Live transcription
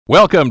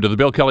Welcome to the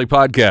Bill Kelly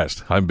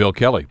Podcast. I'm Bill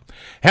Kelly.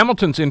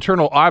 Hamilton's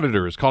internal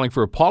auditor is calling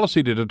for a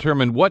policy to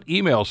determine what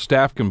emails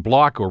staff can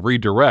block or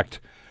redirect.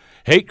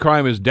 Hate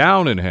crime is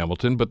down in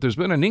Hamilton, but there's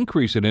been an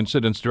increase in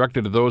incidents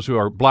directed to those who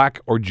are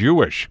black or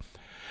Jewish.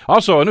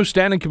 Also, a new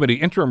standing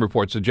committee interim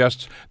report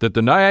suggests that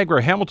the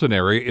Niagara-Hamilton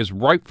area is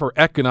ripe for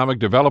economic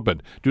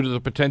development due to the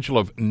potential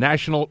of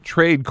national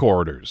trade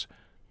corridors.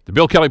 The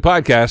Bill Kelly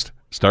Podcast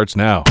starts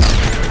now.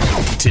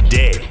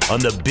 Today on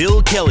The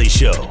Bill Kelly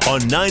Show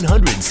on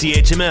 900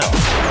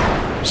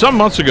 CHML. Some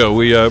months ago,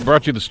 we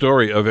brought you the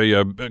story of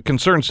a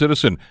concerned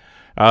citizen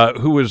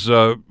who was,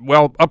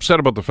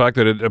 upset about the fact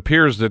that it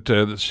appears that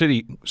the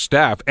city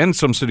staff and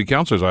some city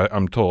councilors,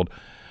 I'm told,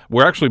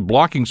 were actually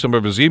blocking some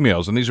of his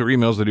emails. And these are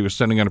emails that he was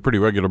sending on a pretty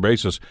regular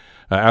basis,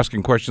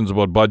 asking questions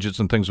about budgets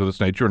and things of this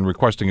nature and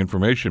requesting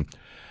information.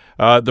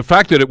 The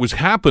fact that it was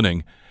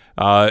happening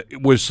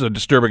was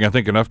disturbing, I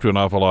think, enough to an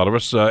awful lot of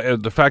us.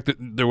 The fact that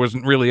there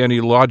wasn't really any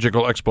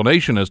logical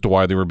explanation as to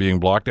why they were being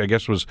blocked, I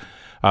guess, was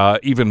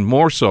even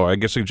more so. I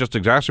guess it was just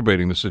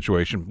exacerbating the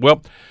situation.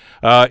 Well,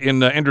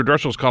 in Andrew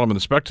Dressel's column in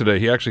The Spec today,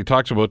 he actually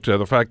talks about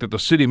the fact that the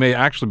city may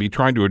actually be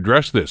trying to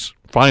address this,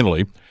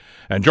 finally.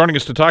 And joining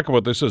us to talk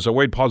about this is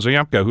Wade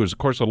Podziemka, who is, of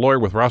course, a lawyer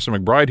with Ross &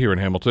 McBride here in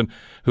Hamilton,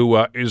 who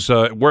is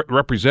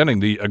representing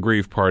the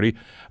aggrieved party.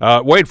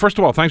 Wade, first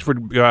of all, thanks for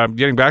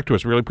getting back to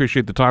us. Really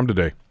appreciate the time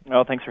today.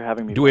 Well, thanks for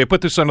having me. Do we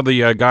put this under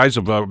the guise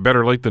of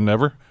better late than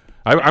never?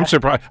 I'm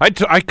surprised.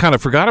 I kind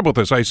of forgot about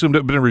this. I assumed it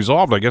had been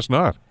resolved. I guess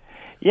not.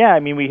 Yeah, I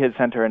mean, we had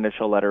sent our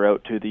initial letter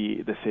out to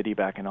the city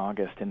back in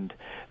August, and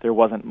there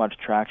wasn't much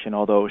traction,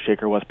 although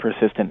Shaker was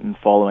persistent in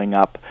following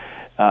up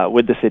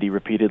with the city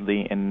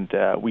repeatedly, and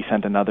we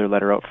sent another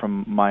letter out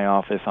from my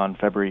office on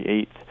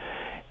February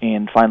 8th,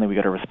 and finally we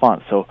got a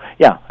response. So,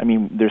 yeah, I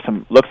mean,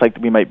 looks like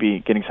we might be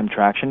getting some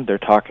traction. They're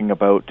talking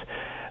about,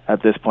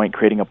 at this point,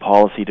 creating a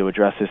policy to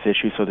address this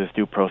issue, so there's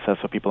due process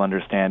so people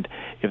understand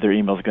if their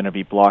email is going to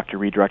be blocked or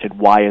redirected,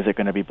 why is it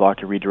going to be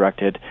blocked or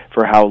redirected,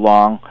 for how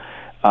long,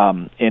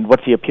 and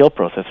what's the appeal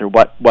process, or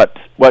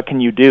what can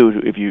you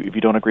do if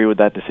you don't agree with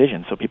that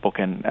decision, so people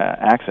can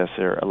access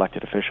their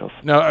elected officials.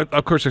 Now,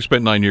 of course, I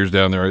spent 9 years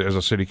down there as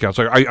a city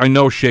councilor. I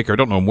know Shaker. I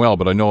don't know him well,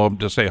 but I know him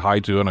to say hi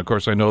to, and of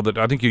course, I know that.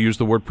 I think you used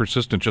the word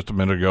persistent just a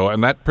minute ago,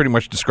 and that pretty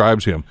much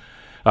describes him.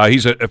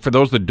 For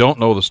those that don't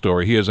know the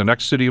story, he is an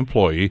ex-city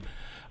employee.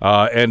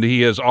 And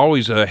he has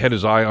always had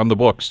his eye on the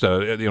books,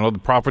 the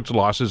profits,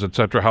 losses,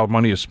 etc., how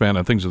money is spent,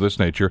 and things of this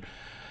nature.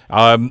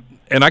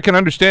 And I can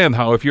understand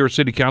how, if you're a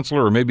city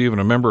councilor or maybe even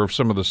a member of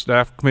some of the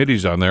staff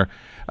committees on there,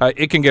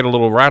 it can get a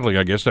little rattling,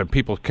 I guess, that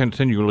people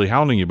continually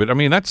hounding you. But I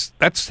mean, that's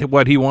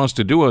what he wants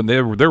to do, and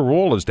their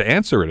role is to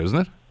answer it, isn't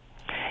it?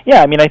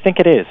 Yeah, I mean, I think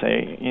it is.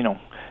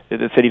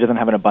 The city doesn't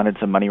have an abundance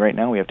of money right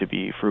now. We have to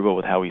be frugal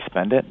with how we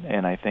spend it,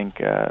 and I think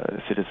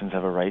citizens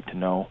have a right to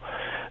know,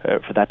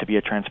 for that to be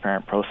a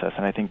transparent process,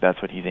 and I think that's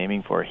what he's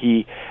aiming for.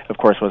 He, of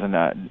course,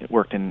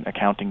 worked in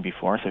accounting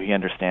before, so he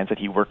understands that.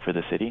 He worked for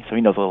the city, so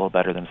he knows a little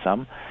better than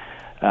some.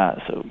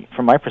 So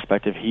from my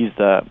perspective, he's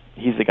the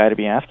guy to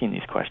be asking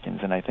these questions,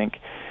 and I think,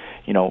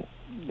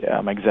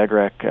 Mike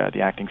Zegarek,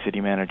 the acting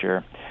city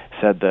manager,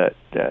 said that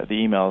the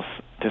emails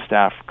to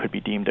staff could be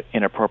deemed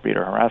inappropriate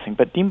or harassing,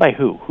 but deemed by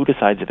who? Who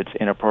decides if it's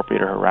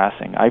inappropriate or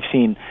harassing? I've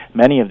seen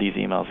many of these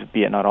emails,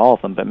 be it not all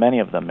of them, but many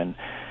of them, and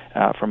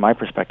from my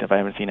perspective, I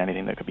haven't seen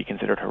anything that could be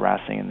considered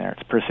harassing in there.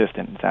 It's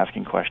persistent, it's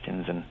asking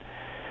questions, and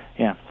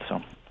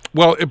so.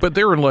 Well, but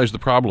therein lies the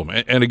problem.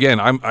 And again,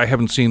 I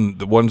haven't seen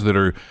the ones that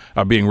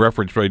are being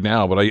referenced right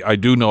now, but I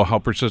do know how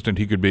persistent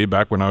he could be.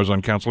 Back when I was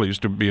on council, I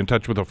used to be in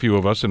touch with a few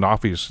of us and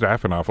office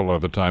staff an awful lot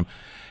of the time.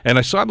 And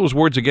I saw those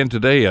words again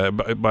today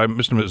by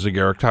Mr.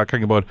 Zegarek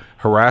talking about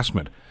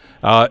harassment.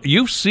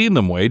 You've seen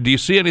them, Wade. Do you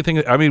see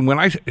anything? I mean, when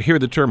I hear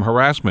the term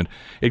harassment,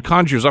 it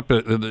conjures up,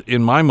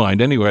 in my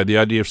mind anyway, the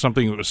idea of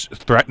something that was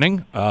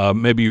threatening,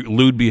 maybe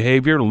lewd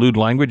behavior, lewd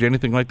language,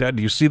 anything like that.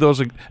 Do you see those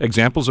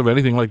examples of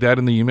anything like that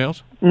in the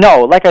emails?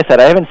 No, like I said,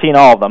 I haven't seen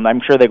all of them.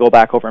 I'm sure they go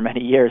back over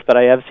many years, but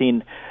I have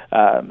seen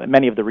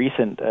many of the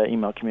recent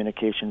email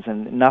communications,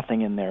 and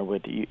nothing in there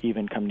would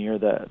even come near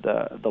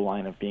the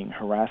line of being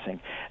harassing.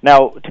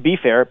 Now, to be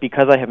fair,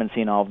 because I haven't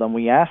seen all of them,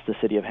 we asked the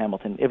City of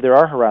Hamilton, if there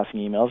are harassing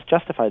emails,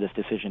 justify this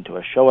decision to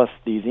us, show us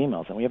these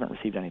emails, and we haven't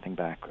received anything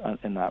back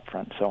in that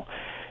front. So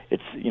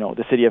it's,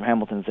 the City of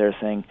Hamilton's there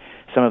saying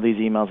some of these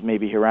emails may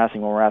be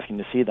harassing when we're asking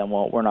to see them.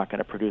 Well, we're not going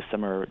to produce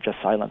them, or just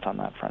silence on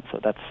that front. So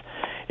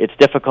it's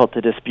difficult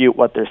to dispute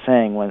what they're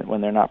saying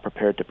when they're not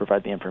prepared to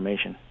provide the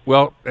information.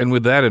 Well, and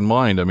with that in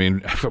mind, I mean,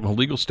 from a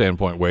legal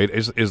standpoint, Wade,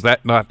 is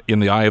that not in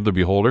the eye of the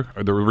beholder,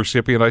 or the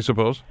recipient, I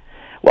suppose?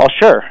 Well,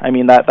 sure. I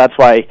mean, that's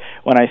why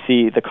when I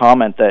see the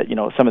comment that,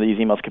 some of these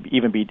emails could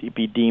even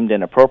be deemed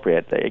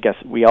inappropriate, I guess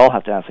we all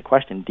have to ask the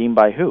question, deemed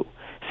by who?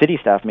 City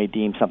staff may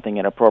deem something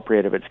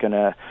inappropriate if it's going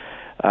to,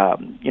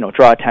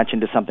 draw attention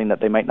to something that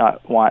they might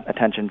not want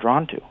attention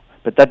drawn to.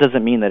 But that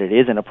doesn't mean that it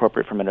is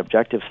inappropriate from an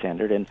objective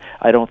standard, and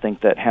I don't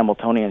think that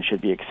Hamiltonians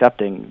should be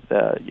accepting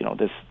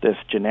this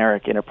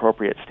generic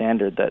inappropriate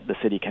standard that the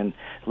city can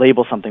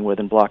label something with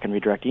and block and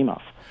redirect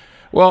emails.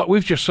 Well,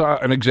 we've just saw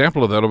an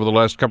example of that over the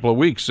last couple of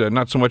weeks.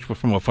 Not so much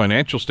from a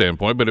financial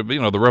standpoint, but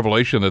the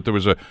revelation that there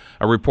was a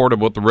report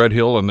about the Red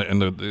Hill and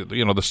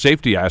the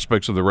safety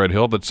aspects of the Red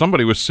Hill that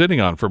somebody was sitting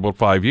on for about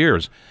 5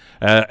 years.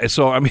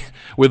 So, I mean,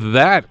 with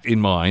that in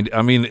mind,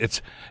 I mean,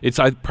 it's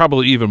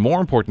probably even more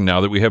important now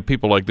that we have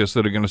people like this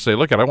that are going to say,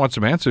 "Look, I want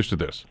some answers to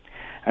this."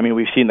 I mean,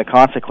 we've seen the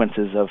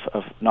consequences of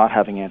not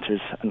having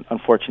answers,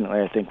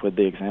 unfortunately, I think, with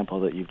the example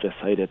that you've just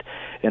cited.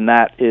 And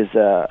that is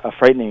a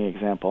frightening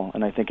example,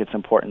 and I think it's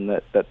important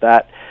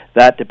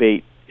that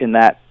debate in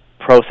that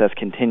process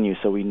continues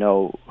so we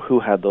know who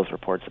had those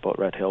reports about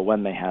Red Hill,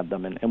 when they had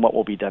them, and what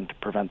will be done to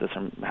prevent this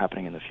from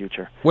happening in the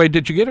future. Wade,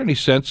 did you get any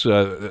sense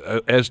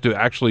as to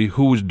actually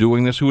who was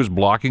doing this, who was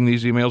blocking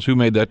these emails, who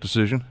made that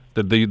decision?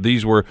 That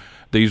these were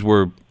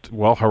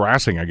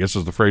harassing, I guess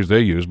is the phrase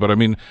they use, but I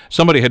mean,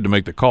 somebody had to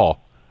make the call.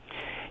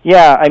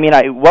 Yeah, I mean,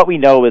 what we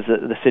know is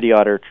that the city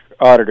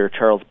auditor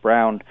Charles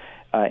Brown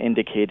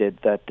indicated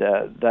that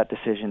that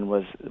decision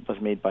was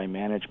made by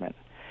management.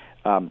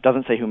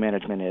 Doesn't say who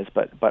management is,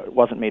 but it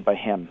wasn't made by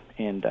him.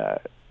 And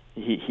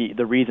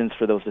the reasons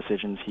for those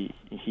decisions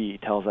he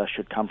tells us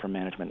should come from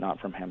management,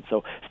 not from him.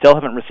 So still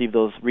haven't received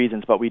those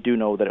reasons, but we do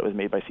know that it was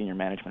made by senior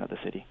management of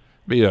the city.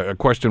 Be a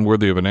question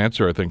worthy of an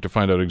answer, I think, to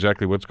find out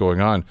exactly what's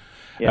going on.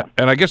 Yeah.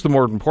 And I guess the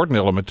more important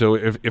element, too,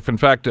 if in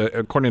fact,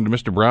 according to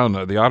Mr. Brown,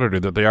 the auditor,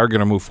 that they are going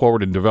to move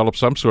forward and develop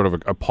some sort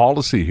of a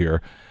policy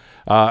here,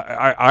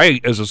 I,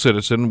 as a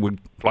citizen,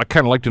 would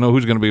kind of like to know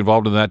who's going to be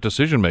involved in that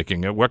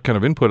decision-making. What kind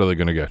of input are they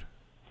going to get?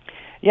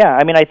 Yeah,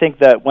 I mean, I think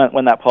that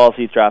when that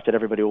policy is drafted,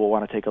 everybody will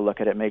want to take a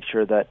look at it, make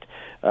sure that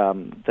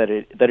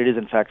it is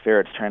in fact fair,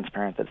 it's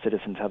transparent, that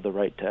citizens have the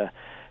right to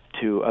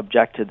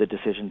object to the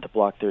decision to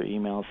block their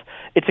emails.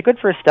 It's a good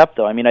first step,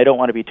 though. I mean, I don't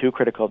want to be too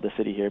critical of the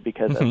city here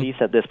because at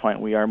least at this point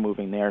we are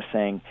moving there,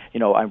 saying,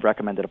 I've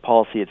recommended a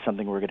policy. It's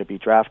something we're going to be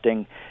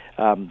drafting.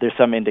 There's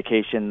some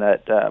indication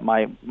that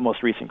my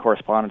most recent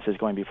correspondence is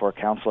going before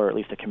council, or at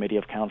least a committee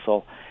of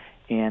council,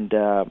 and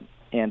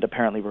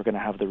apparently we're going to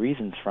have the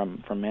reasons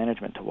from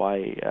management to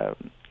why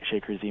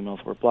Shaker's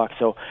emails were blocked.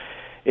 So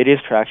it is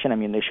traction. I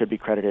mean, they should be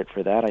credited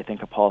for that. I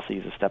think a policy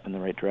is a step in the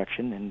right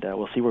direction, and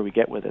we'll see where we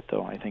get with it,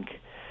 though. I think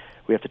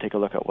we have to take a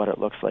look at what it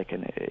looks like,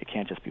 and it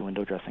can't just be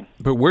window dressing.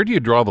 But where do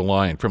you draw the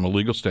line from a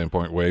legal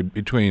standpoint, Wade,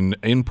 between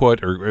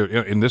input, or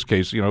in this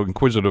case,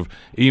 inquisitive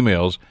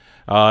emails,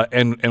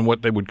 and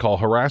what they would call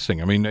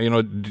harassing? I mean,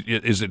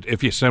 is it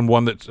if you send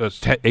one that's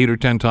 8 or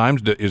 10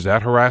 times, is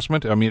that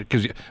harassment? I mean,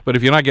 but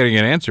if you're not getting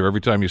an answer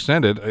every time you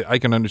send it, I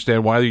can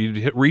understand why you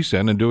hit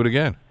resend and do it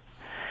again.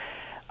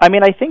 I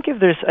mean, I think if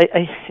there's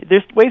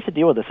ways to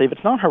deal with this. If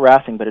it's not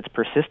harassing, but it's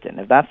persistent,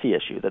 if that's the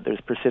issue, that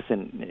there's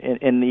persistent,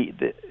 and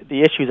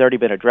the issue's already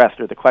been addressed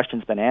or the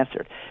question's been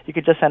answered, you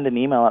could just send an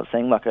email out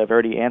saying, look, I've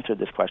already answered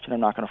this question, I'm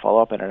not going to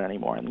follow up on it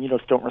anymore. And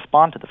just don't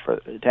respond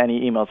to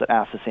any emails that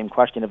ask the same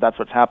question if that's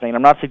what's happening. And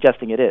I'm not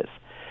suggesting it is.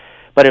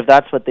 But if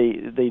that's what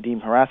they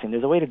deem harassing,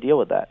 there's a way to deal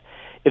with that.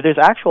 If there's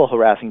actual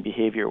harassing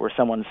behavior where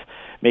someone's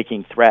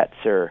making threats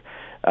or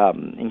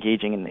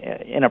engaging in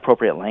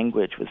inappropriate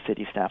language with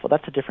city staff, well,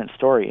 that's a different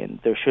story,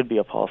 and there should be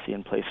a policy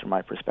in place from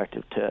my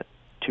perspective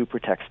to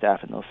protect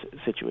staff in those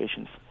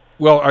situations.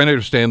 Well, I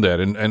understand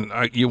that, and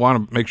you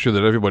want to make sure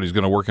that everybody's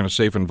going to work in a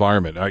safe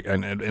environment.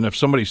 And if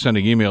somebody's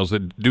sending emails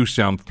that do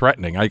sound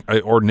threatening,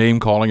 or name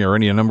calling, or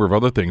any number of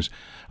other things,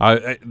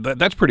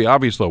 that's pretty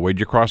obvious, though, Wade.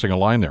 You're crossing a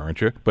line there, aren't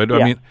you? But yeah.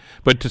 I mean,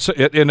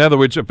 in other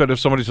words, but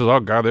if somebody says, "Oh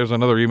God, there's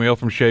another email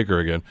from Shaker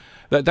again,"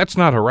 that's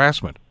not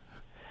harassment.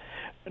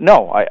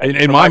 No,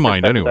 in my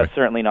mind, anyway. That's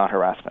certainly not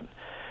harassment.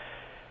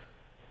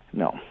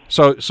 No.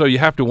 So you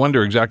have to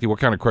wonder exactly what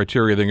kind of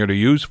criteria they're going to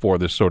use for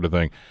this sort of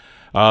thing.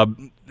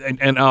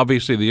 And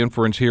obviously the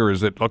inference here is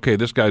that, okay,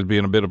 this guy's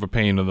being a bit of a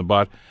pain in the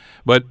butt.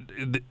 But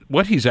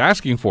what he's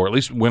asking for, at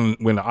least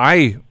when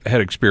I had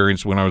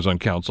experience when I was on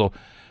council,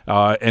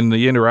 and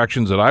the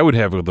interactions that I would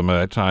have with him at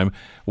that time,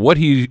 what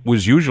he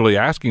was usually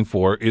asking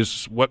for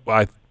is what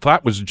I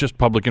thought was just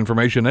public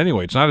information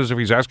anyway. It's not as if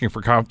he's asking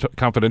for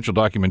confidential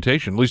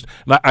documentation. At least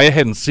I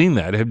hadn't seen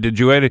that. Did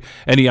you have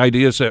any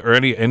ideas or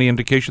any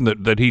indication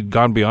that he'd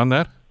gone beyond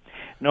that?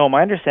 No,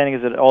 my understanding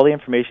is that all the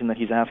information that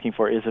he's asking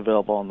for is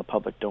available in the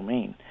public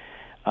domain.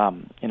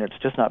 And it's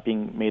just not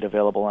being made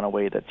available in a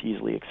way that's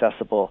easily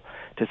accessible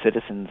to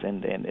citizens,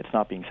 and it's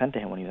not being sent to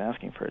him when he's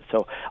asking for it.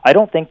 So I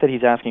don't think that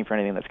he's asking for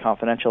anything that's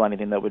confidential,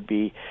 anything that would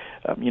be,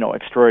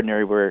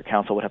 extraordinary, where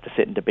council would have to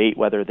sit and debate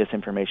whether this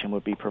information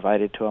would be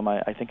provided to him.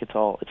 I think it's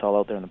all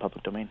out there in the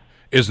public domain.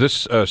 Is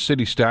this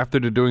city staff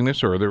that are doing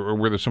this, or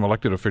were there some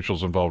elected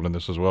officials involved in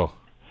this as well?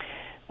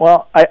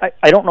 Well,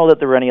 I don't know that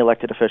there were any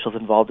elected officials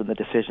involved in the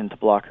decision to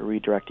block or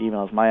redirect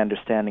emails. My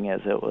understanding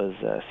is it was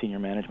senior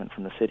management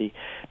from the city.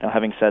 Now,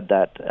 having said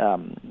that,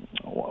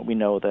 we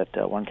know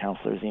that one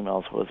councillor's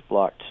emails was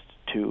blocked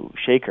to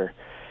Shaker,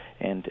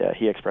 and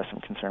he expressed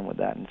some concern with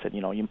that and said,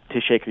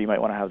 to Shaker, you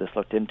might want to have this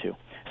looked into.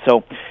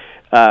 So,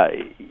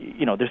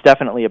 there's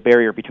definitely a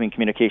barrier between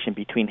communication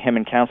between him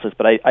and councillors,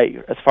 but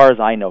as far as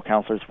I know,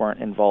 councillors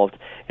weren't involved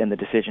in the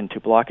decision to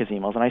block his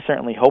emails, and I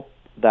certainly hope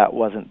that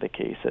wasn't the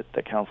case, that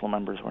the council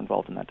members were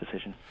involved in that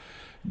decision.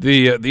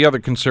 The other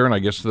concern, I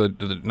guess,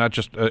 not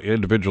just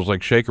individuals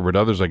like Shaker, but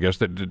others, I guess,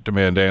 that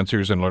demand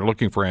answers and are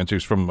looking for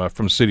answers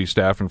from city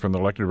staff and from the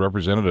elected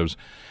representatives,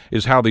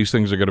 is how these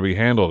things are going to be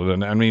handled.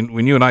 And I mean,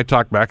 when you and I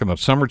talked back in the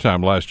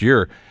summertime last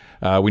year,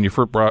 when you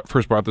first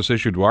brought this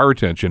issue to our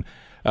attention,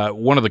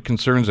 one of the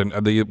concerns and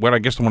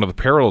one of the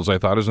perils, I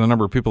thought, is the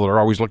number of people that are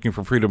always looking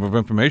for freedom of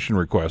information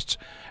requests.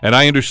 And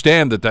I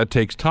understand that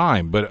takes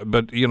time,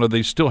 but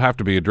they still have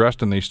to be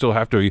addressed and they still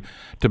have to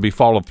be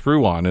followed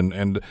through on.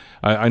 And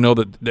I know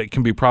that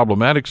can be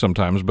problematic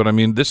sometimes, but I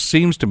mean, this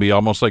seems to be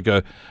almost like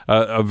a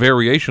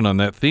variation on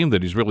that theme,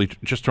 that he's really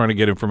just trying to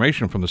get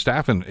information from the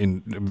staff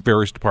in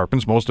various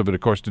departments, most of it,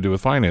 of course, to do with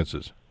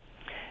finances.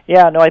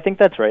 Yeah, no, I think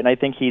that's right, and I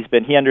think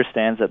he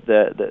understands that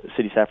the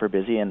city staff are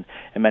busy, and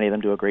many of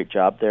them do a great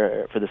job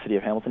there for the city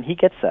of Hamilton. He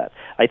gets that.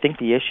 I think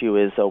the issue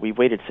is, we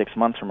waited 6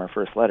 months from our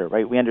first letter,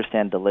 right? We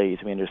understand delays.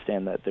 We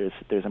understand that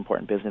there's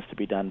important business to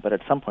be done, but at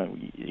some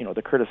point,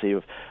 the courtesy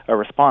of a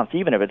response,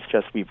 even if it's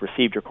just we've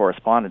received your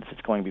correspondence,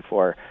 it's going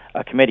before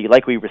a committee,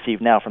 like we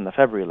received now from the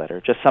February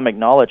letter, just some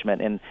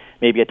acknowledgement and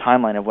maybe a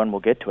timeline of when we'll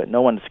get to it.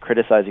 No one's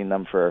criticizing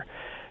them for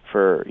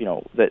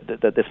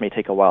that this may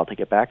take a while to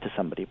get back to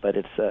somebody, but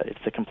it's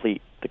the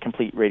complete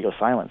radio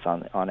silence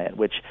on it,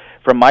 which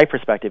from my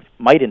perspective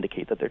might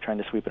indicate that they're trying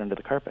to sweep it under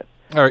the carpet.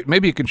 All right,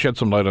 maybe you can shed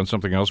some light on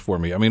something else for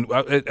me. I mean,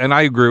 and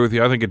I agree with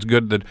you. I think it's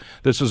good that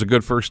this is a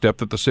good first step,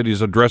 that the city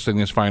is addressing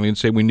this finally and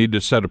say we need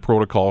to set a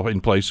protocol in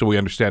place so we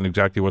understand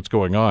exactly what's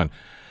going on.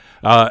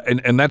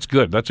 And that's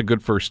good. That's a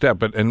good first step.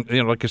 But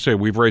like I say,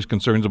 we've raised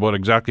concerns about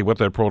exactly what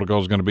that protocol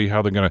is going to be,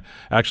 how they're going to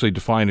actually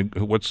define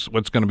what's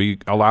going to be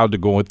allowed to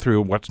go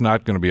through, what's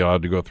not going to be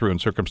allowed to go through in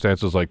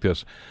circumstances like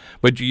this.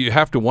 But you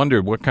have to wonder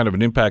what kind of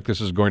an impact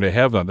this is going to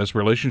have on this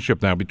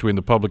relationship now between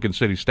the public and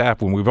city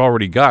staff, when we've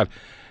already got,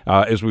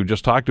 as we've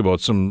just talked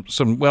about, some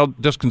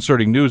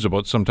disconcerting news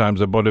about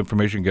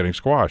information getting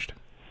squashed.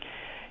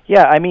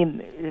 Yeah, I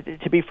mean,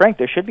 to be frank,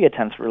 there should be a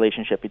tense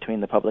relationship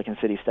between the public and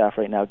city staff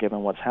right now,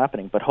 given what's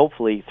happening. But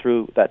hopefully,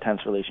 through that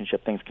tense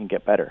relationship, things can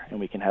get better, and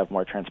we can have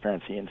more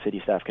transparency, and city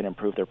staff can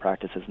improve their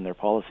practices and their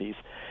policies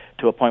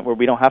to a point where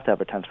we don't have to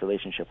have a tense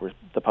relationship, where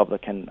the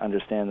public can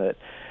understand that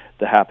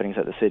the happenings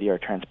at the city are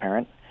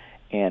transparent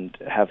and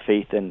have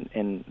faith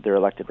in their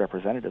elected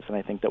representatives. And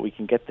I think that we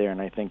can get there, and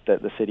I think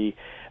that the city,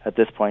 at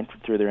this point,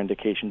 through their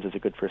indications, is a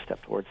good first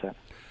step towards that.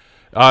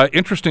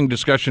 Interesting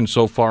discussion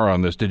so far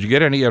on this. Did you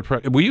get any?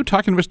 Were you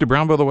talking to Mr.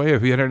 Brown, by the way?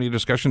 Have you had any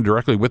discussion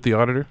directly with the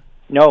auditor?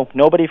 No,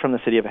 nobody from the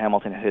city of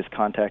Hamilton has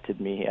contacted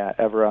me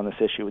ever on this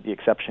issue, with the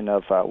exception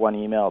of one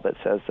email that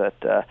says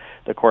that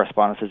the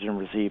correspondence has been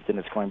received and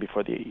it's going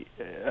before to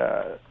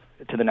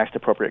the next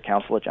appropriate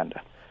council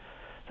agenda.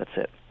 That's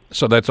it.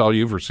 So that's all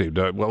you've received.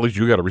 Well, at least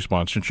you got a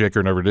response, and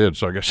Shaker never did.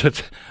 So I guess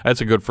that's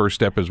a good first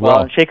step as well.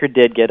 Well, Shaker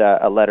did get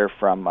a letter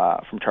from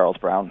Charles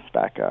Brown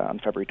back on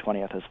February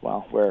 20th as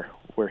well, where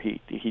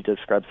he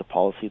describes the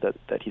policy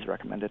that he's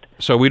recommended.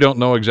 So we don't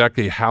know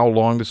exactly how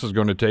long this is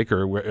going to take,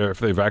 or if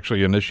they've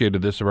actually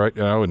initiated this right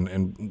now,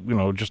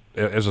 and just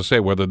as I say,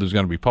 whether there's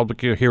going to be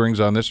public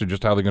hearings on this, or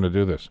just how they're going to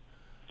do this.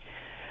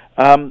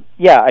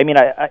 Yeah, I mean,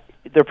 I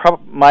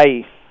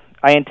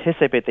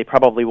anticipate they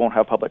probably won't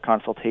have public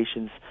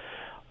consultations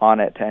on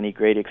it to any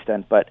great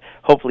extent, but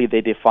hopefully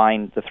they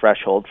define the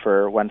threshold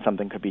for when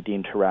something could be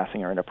deemed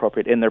harassing or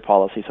inappropriate in their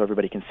policy, so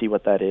everybody can see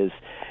what that is,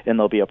 and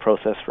there'll be a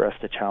process for us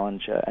to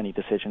challenge any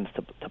decisions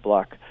to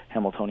block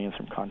Hamiltonians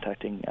from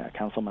contacting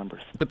council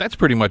members. But that's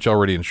pretty much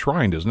already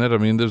enshrined, isn't it? I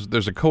mean,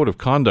 there's a code of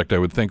conduct, I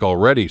would think,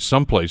 already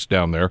someplace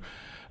down there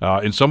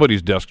in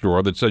somebody's desk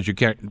drawer that says you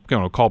can't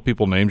call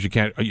people names, you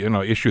can't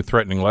issue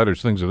threatening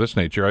letters, things of this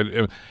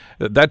nature.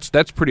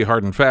 That's pretty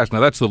hard and fast. Now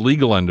that's the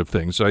legal end of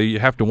things, so you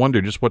have to wonder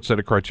just what set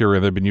of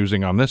criteria they've been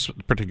using on this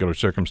particular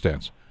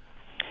circumstance.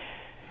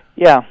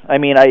 Yeah, I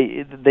mean,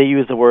 they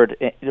use the word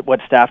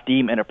what staff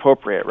deem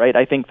inappropriate, right?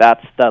 I think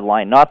that's the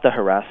line, not the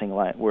harassing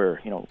line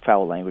where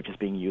foul language is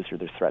being used or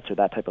there's threats or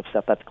that type of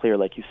stuff. That's clear,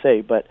 like you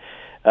say, but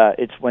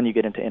it's when you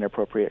get into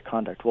inappropriate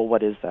conduct. Well,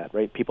 what is that,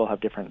 right? People have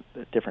different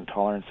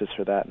tolerances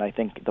for that, and I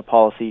think the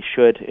policy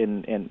should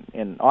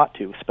and ought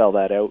to spell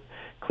that out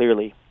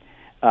clearly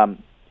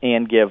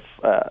and give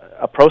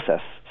a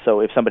process. So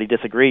if somebody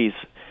disagrees,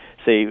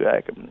 say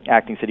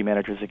acting city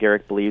manager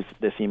Zagarek believes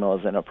this email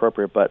is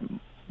inappropriate, but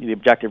the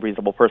objective,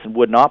 reasonable person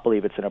would not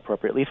believe it's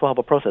inappropriate, at least we'll have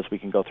a process we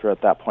can go through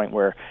at that point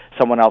where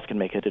someone else can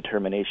make a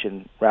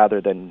determination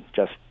rather than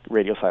just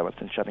radio silence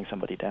and shutting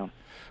somebody down.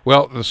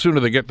 Well, the sooner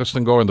they get this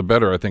thing going, the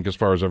better, I think, as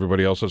far as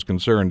everybody else is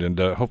concerned, and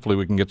hopefully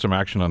we can get some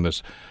action on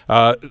this.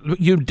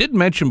 You did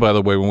mention, by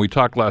the way, when we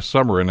talked last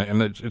summer,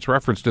 and it's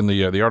referenced in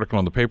the article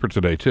on the paper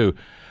today, too,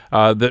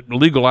 that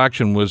legal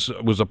action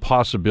was a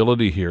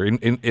possibility here.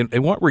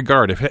 In what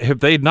regard? Have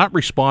they not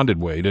responded,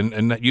 Wade,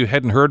 and you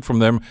hadn't heard from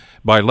them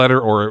by letter,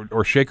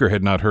 or Shaker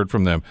had not heard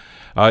from them,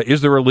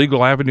 is there a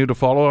legal avenue to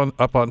follow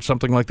up on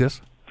something like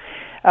this?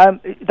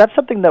 That's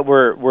something that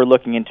we're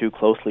looking into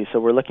closely. So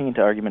we're looking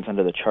into arguments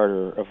under the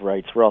Charter of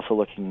Rights. We're also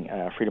looking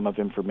freedom of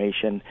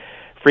information,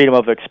 freedom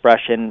of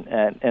expression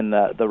and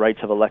the rights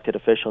of elected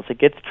officials. It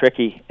gets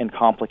tricky and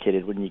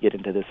complicated when you get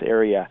into this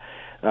area,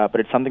 but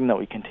it's something that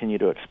we continue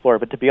to explore.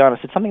 But to be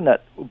honest, it's something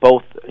that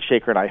both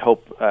Shaker and I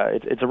hope,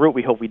 it's a route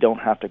we hope we don't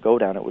have to go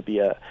down. It would be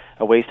a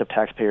waste of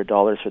taxpayer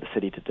dollars for the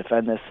city to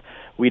defend this.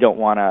 We don't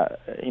want to,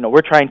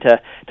 we're trying to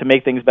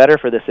make things better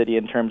for the city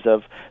in terms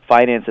of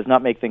finances,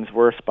 not make things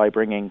worse by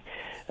bringing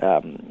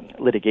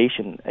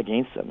litigation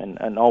against them,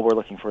 and all we're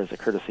looking for is a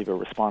courtesy of a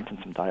response and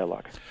some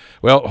dialogue.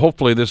 Well,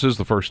 hopefully this is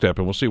the first step,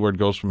 and we'll see where it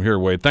goes from here,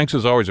 Wade. Thanks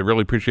as always. I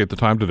really appreciate the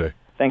time today.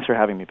 Thanks for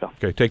having me, Bill.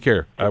 Okay, take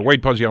care.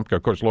 Wade Poziomka,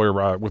 of course,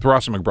 lawyer with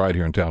Ross and McBride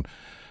here in town,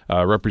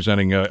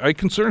 representing a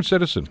concerned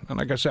citizen. And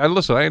like I said,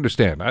 listen, I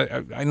understand.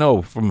 I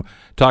know from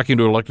talking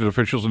to elected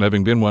officials and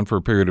having been one for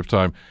a period of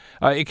time,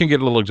 it can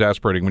get a little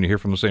exasperating when you hear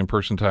from the same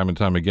person time and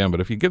time again.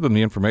 But if you give them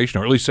the information,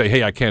 or at least say,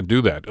 hey, I can't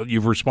do that,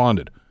 you've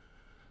responded.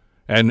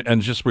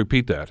 And just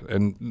repeat that.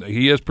 And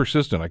he is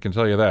persistent, I can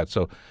tell you that.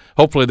 So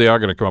hopefully they are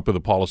going to come up with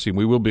a policy, and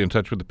we will be in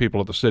touch with the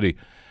people at the city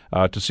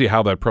to see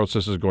how that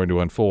process is going to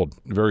unfold.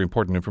 Very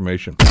important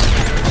information.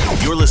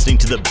 You're listening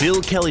to the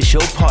Bill Kelly Show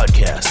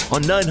podcast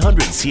on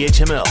 900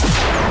 CHML.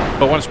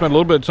 I want to spend a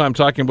little bit of time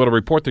talking about a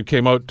report that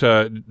came out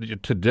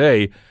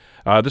today.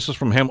 This is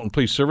from Hamilton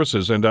Police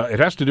Services, and it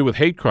has to do with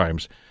hate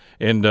crimes.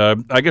 And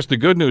I guess the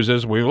good news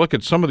is when we look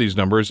at some of these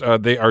numbers,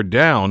 they are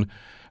down.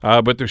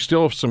 But there's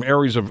still some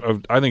areas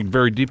of, I think,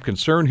 very deep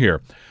concern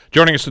here.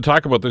 Joining us to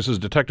talk about this is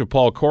Detective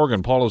Paul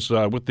Corrigan. Paul is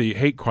with the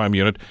Hate Crime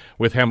Unit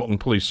with Hamilton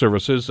Police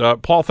Services.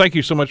 Paul, thank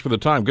you so much for the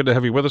time. Good to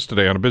have you with us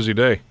today on a busy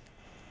day.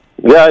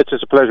 Yeah, it's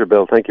just a pleasure,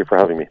 Bill. Thank you for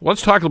having me.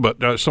 Let's talk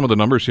about some of the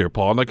numbers here,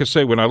 Paul. And like I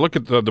say, when I look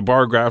at the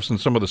bar graphs and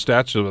some of the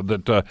stats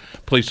that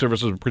Police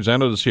Services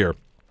presented us here,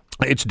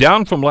 it's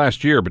down from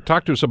last year, but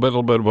talk to us a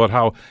little bit about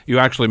how you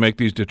actually make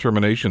these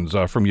determinations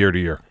from year to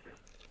year.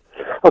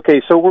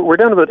 Okay, so we're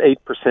down about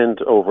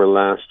 8% over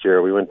last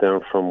year. We went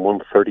down from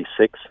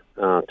 136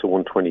 to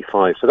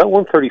 125. So that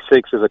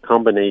 136 is a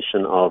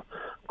combination of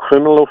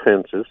criminal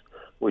offenses,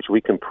 which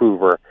we can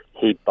prove are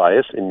hate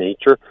bias in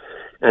nature,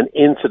 and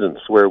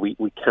incidents where we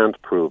can't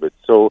prove it.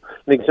 So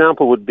an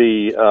example would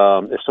be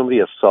if somebody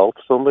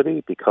assaults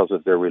somebody because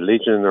of their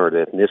religion or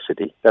their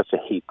ethnicity, that's a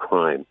hate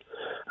crime.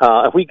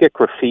 If we get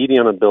graffiti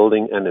on a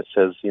building and it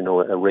says,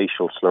 a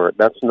racial slur,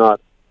 that's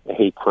not a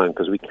hate crime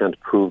because we can't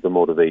prove the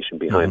motivation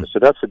behind it. So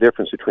that's the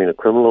difference between a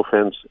criminal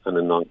offense and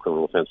a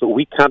non-criminal offense. So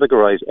we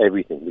categorize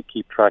everything. We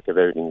keep track of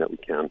everything that we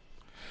can.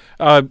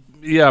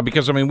 Yeah,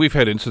 because, we've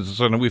had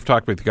instances, and we've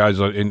talked with the guys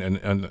in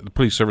the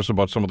police service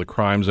about some of the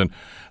crimes and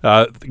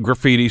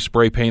graffiti,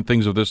 spray paint,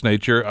 things of this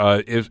nature.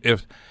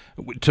 If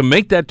to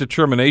make that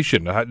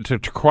determination, to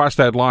cross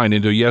that line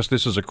into, yes,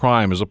 this is a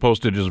crime, as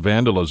opposed to just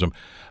vandalism,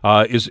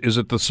 is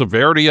it the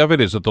severity of it?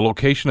 Is it the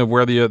location of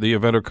where the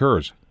event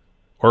occurs?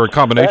 Or a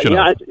combination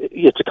of it?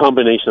 It's a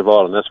combination of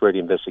all, and that's where the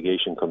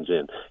investigation comes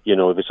in.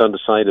 If it's on the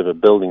side of a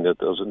building that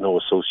doesn't no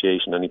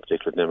association, any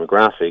particular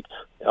demographic,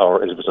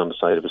 or if it's on the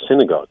side of a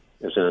synagogue,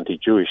 it's an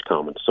anti-Jewish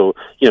comment. So,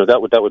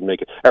 that would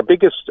make it. Our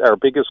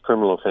biggest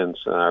criminal offense,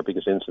 our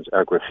biggest instance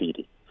are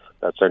graffiti.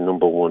 That's our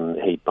number one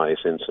hate bias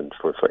incident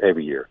for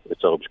every year.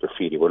 It's always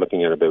graffiti. We're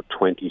looking at about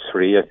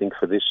 23, I think,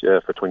 for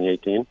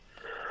 2018.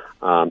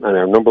 And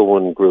our number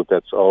one group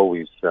that's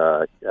always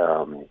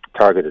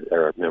targeted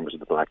are members of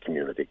the black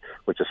community,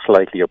 which is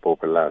slightly up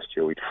over last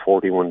year. We had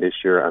 41 this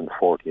year and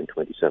 40 in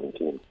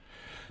 2017.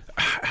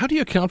 How do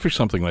you account for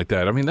something like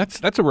that?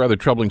 That's a rather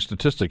troubling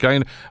statistic.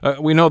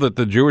 We know that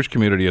the Jewish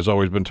community has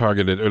always been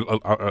targeted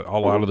a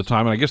lot of the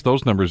time, and I guess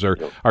those numbers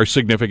are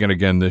significant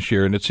again this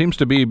year. And it seems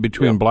to be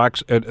between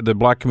blacks, the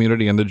black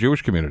community and the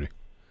Jewish community.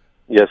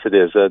 Yes, it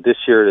is. This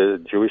year,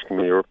 the Jewish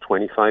community are up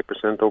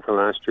 25% over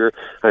last year.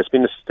 And it's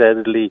been a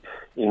steadily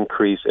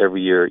increase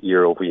every year,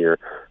 year over year,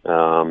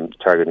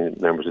 targeting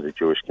members of the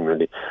Jewish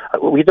community.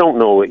 We don't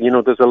know.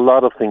 There's a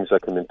lot of things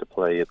that come into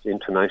play. It's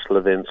international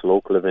events,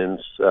 local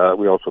events.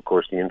 We also, of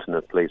course, the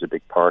Internet plays a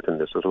big part in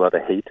this. There's a lot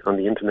of hate on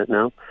the Internet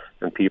now,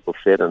 and people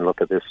sit and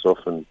look at this stuff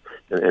and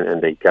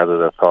they gather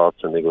their thoughts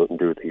and they go out and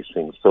do these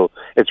things. So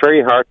it's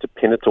very hard to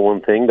pin it to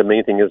one thing. The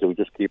main thing is that we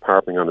just keep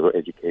harping on about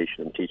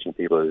education and teaching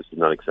people that this is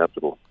not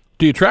acceptable.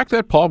 Do you track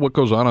that, Paul, what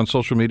goes on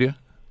social media?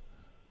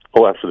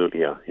 Oh,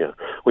 absolutely, yeah.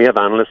 We have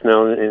analysts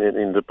now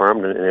in the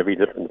department, in every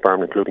different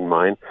department, including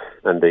mine,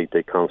 and they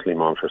constantly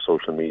monitor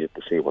social media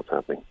to see what's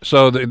happening.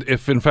 So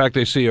if, in fact,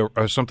 they see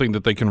something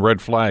that they can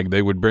red flag,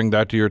 they would bring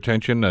that to your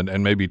attention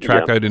and maybe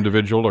track that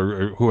individual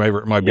or whoever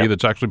it might be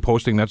that's actually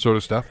posting that sort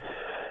of stuff?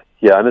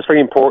 Yeah, and it's very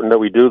important that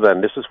we do that,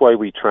 and this is why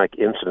we track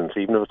incidents,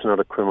 even if it's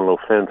not a criminal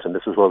offence, and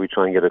this is why we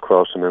try and get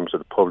across to members of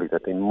the public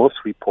that they must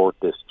report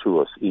this to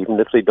us, even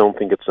if they don't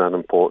think it's that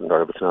important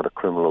or if it's not a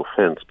criminal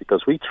offence,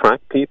 because we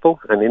track people,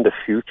 and in the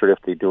future, if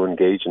they do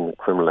engage in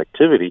criminal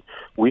activity,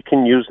 we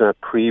can use that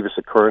previous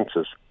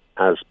occurrences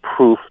as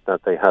proof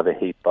that they have a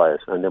hate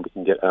bias, and then we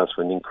can asked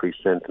for an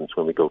increased sentence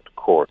when we go to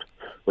court,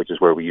 which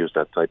is where we use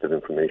that type of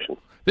information.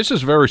 This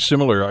is very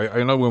similar.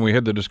 I know when we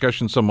had the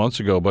discussion some months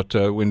ago, but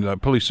when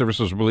police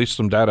services released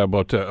some data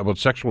about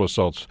sexual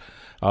assaults,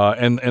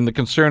 and the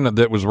concern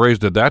that was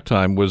raised at that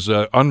time was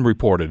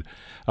unreported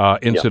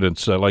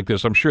incidents like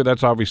this. I'm sure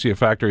that's obviously a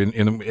factor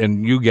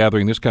in you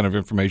gathering this kind of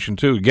information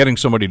too, getting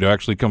somebody to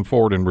actually come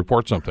forward and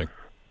report something.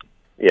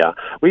 Yeah,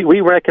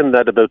 we reckon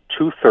that about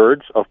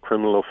 2/3 of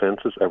criminal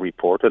offences are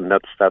reported, and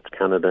that's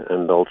Canada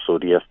and also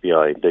the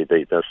FBI.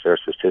 That's their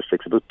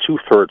statistics. About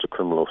 2/3 of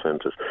criminal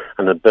offences,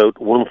 and about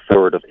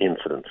 1/3 of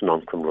incidents,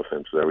 non-criminal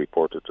offences, are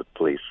reported to the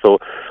police. So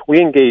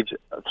we engage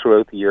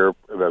throughout the year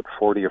about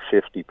 40 or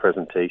 50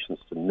 presentations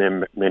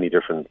to many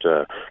different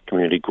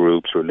community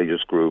groups,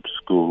 religious groups,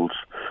 schools,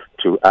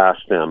 to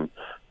ask them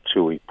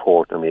to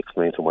report, and we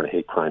explain to them what a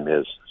hate crime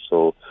is.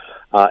 So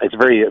it's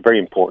very, very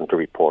important to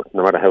report,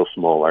 no matter how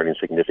small or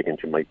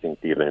insignificant you might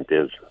think the event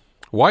is.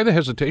 Why the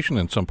hesitation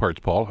in some parts,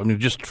 Paul? I mean,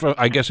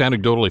 I guess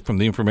anecdotally from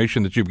the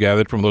information that you've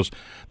gathered from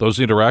those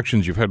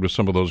interactions you've had with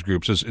some of those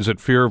groups, is it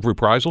fear of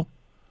reprisal?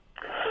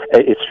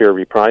 It's fear of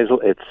reprisal.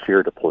 It's fear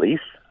of the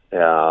police.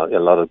 A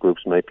lot of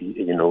groups might be,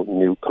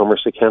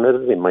 newcomers to Canada.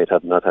 They might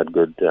have not had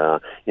good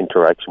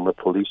interaction with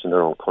police in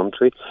their own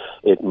country.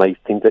 It might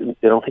think that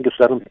they don't think it's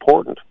that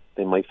important.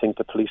 They might think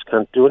the police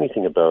can't do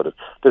anything about it.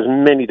 There's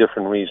many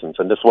different reasons,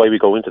 and that's why we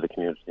go into the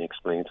community and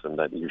explain to them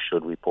that you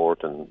should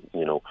report, and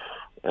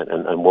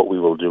and what we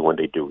will do when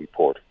they do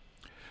report.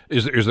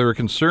 Is there a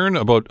concern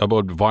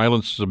about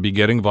violence,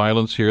 begetting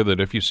violence here, that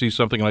if you see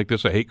something like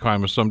this, a hate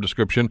crime of some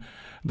description,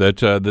 that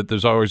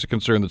there's always a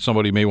concern that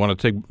somebody may want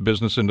to take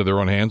business into their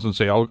own hands and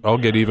say, I'll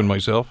get even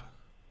myself?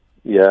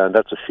 Yeah, and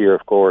that's a fear,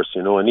 of course,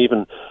 and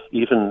even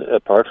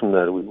apart from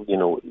that,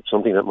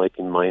 something that might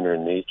be minor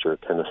in nature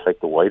can affect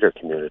the wider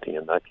community,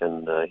 and that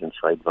can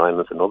incite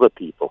violence in other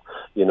people.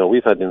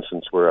 I've had an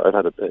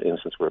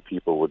instance where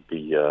people would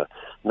be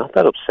not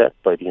that upset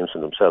by the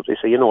incident themselves. They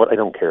say, you know what, I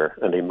don't care,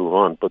 and they move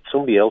on. But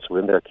somebody else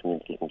within their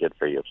community can get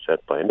very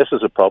upset by it. And this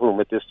is a problem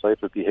with this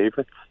type of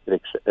behavior.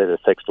 It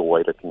affects the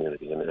wider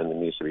community, and it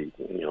needs to be,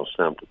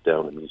 stamped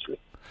down immediately.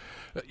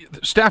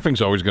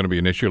 Staffing's always going to be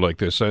an issue like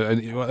this.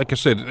 Like I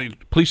said,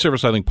 police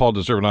service, I think Paul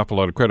deserves an awful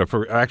lot of credit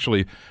for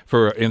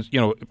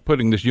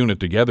putting this unit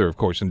together, of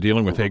course, and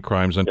dealing with hate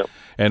crimes. And, Yep.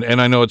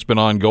 and I know it's been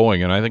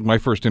ongoing. And I think my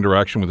first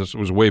interaction with this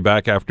was way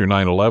back after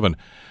 9/11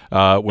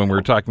 when we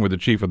were talking with the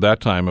chief at that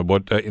time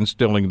about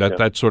instilling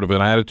that sort of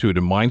an attitude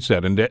and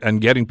mindset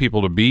and getting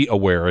people to be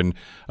aware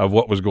of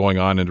what was going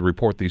on and to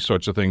report these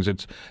sorts of things.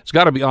 It's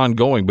got to be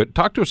ongoing. But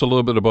talk to us a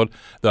little bit about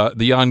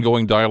the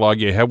ongoing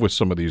dialogue you have with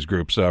some of these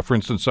groups. For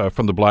instance,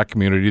 from the Black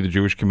community, the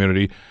Jewish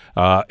community,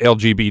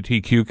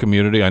 LGBTQ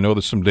community. I know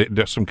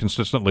there's some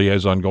consistent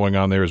liaison going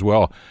on there as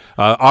well.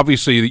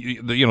 Obviously,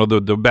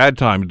 the bad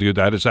time to do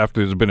that is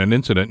after there's been an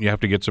incident and you have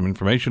to get some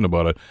information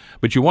about it.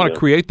 But you want to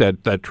create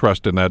that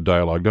trust in that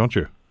dialogue, don't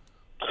you?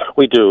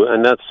 We do,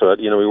 and that's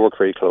we work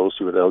very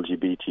closely with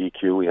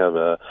LGBTQ. We have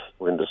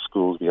we're in the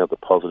schools. We have the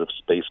positive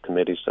space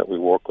committees that we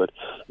work with.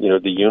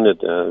 The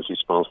unit is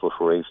responsible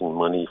for raising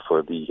money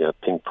for the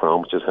Pink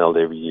Prom, which is held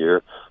every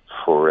year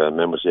for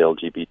members of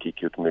the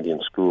LGBTQ community in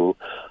school.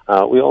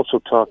 We also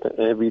talk to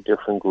every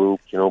different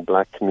group,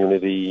 Black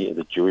community,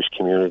 the Jewish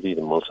community,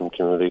 the Muslim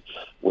community.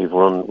 We've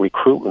run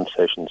recruitment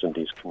sessions in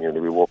these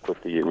communities. We work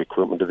with the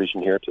recruitment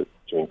division here to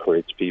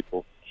encourage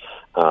people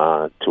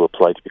to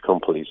apply to become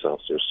police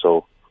officers.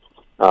 So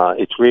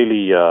it's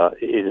really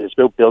it's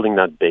about building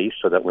that base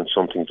so that when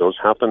something does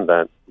happen,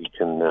 that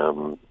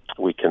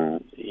we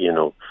can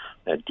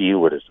deal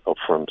with it up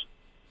front.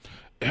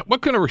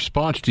 What kind of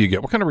response do you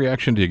get? What kind of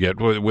reaction do you get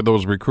with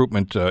those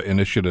recruitment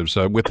initiatives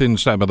within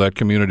some of that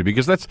community?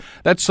 Because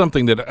that's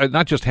something that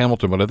not just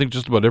Hamilton, but I think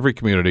just about every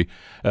community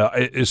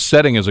is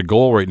setting as a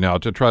goal right now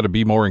to try to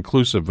be more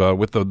inclusive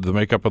with the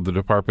makeup of the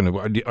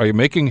department. Are you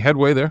making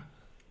headway there?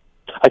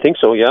 I think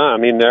so, yeah. I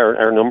mean,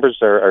 our numbers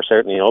are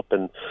certainly up,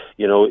 and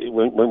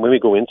when we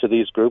go into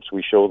these groups,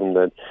 we show them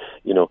that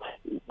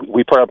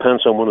we put our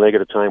pants on one leg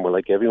at a time. We're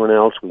like everyone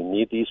else. We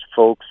need these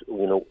folks.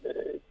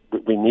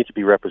 We need to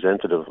be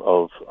representative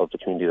of the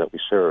community that we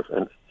serve,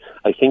 and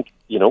I think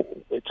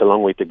it's a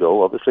long way to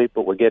go, obviously,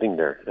 but we're getting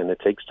there, and it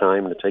takes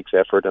time and it takes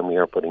effort, and we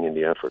are putting in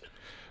the effort.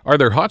 Are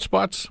there hot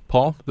spots,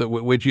 Paul, that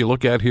which you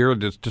look at here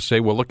to say,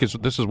 well, look,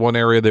 this is one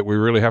area that we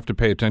really have to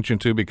pay attention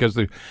to because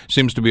there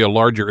seems to be a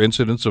larger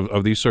incidence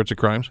of these sorts of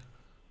crimes?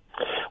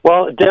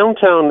 Well,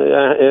 downtown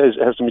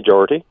has the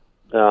majority,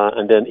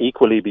 and then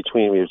equally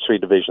between, we have three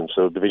divisions.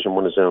 So Division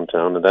 1 is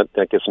downtown, and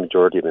that gets the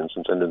majority of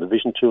incidents. And then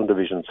Division 2 and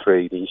Division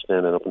 3, the East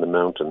End and up in the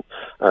mountain,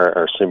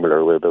 are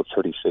similar. We're about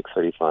 36,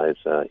 35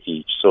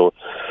 each. So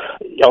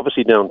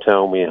obviously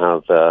downtown we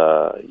have,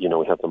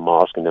 we have the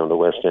mosque, and down the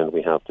West End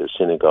we have the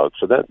synagogue.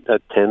 So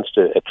that tends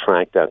to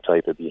attract that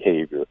type of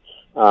behavior.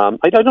 I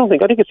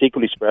think it's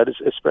equally spread.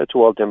 It's spread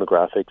to all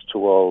demographics, to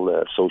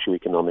all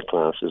socioeconomic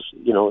classes.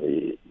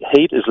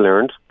 Hate is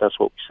learned. That's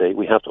what we say.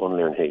 We have to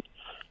unlearn hate.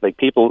 Like,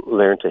 people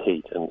learn to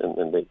hate,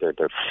 and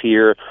their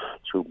fear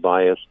through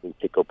bias we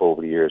pick up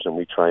over the years, and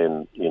we try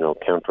and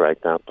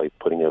counteract that by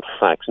putting out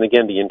facts. And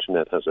again, the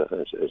internet has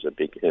a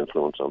big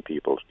influence on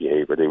people's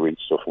behavior. They read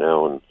stuff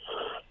now, and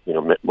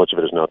much of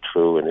it is not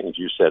true. And as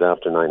you said,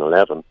 after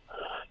 9/11,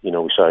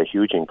 we saw a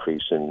huge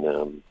increase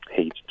in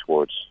hate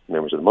towards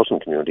members of the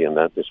Muslim community, and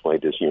that is why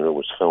this unit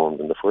was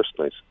formed in the first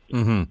place.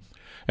 Mm-hmm.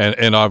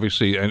 And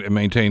obviously, it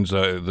maintains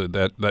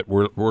that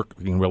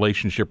working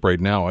relationship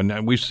right now.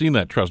 And we've seen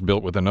that trust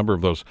built with a number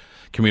of those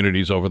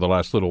communities over the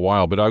last little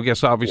while. But I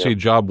guess, obviously,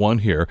 job one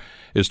here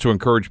is to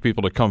encourage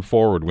people to come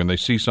forward when they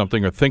see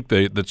something or think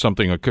that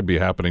something could be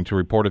happening, to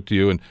report it to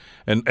you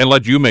and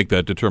let you make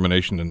that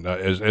determination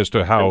as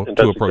to how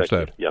to approach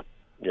that. Yeah.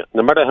 Yeah,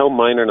 no matter how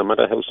minor, no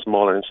matter how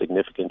small or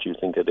insignificant you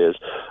think it is,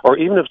 or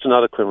even if it's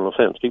not a criminal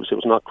offence. People say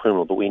it's not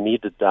criminal, but we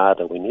need the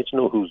data. We need to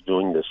know who's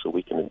doing this so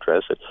we can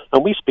address it.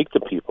 And we speak to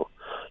people.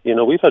 You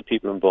know, we've had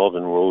people involved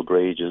in road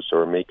rages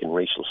or making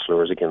racial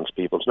slurs against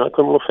people. It's not a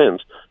criminal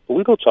offence, but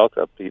we go talk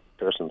to that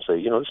person and say,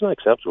 you know, it's not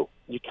acceptable.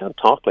 You can't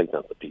talk like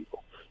that to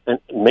people. And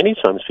many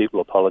times people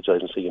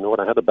apologize and say, you know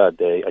what, I had a bad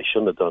day. I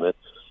shouldn't have done it.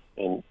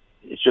 And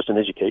it's just an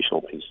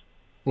educational piece.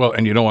 Well,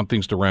 and you don't want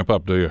things to ramp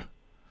up, do you?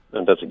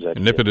 And that's exactly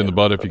and nip it in the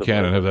bud if you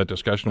can and have that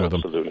discussion with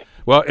them. Absolutely.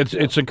 Well,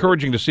 it's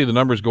encouraging to see the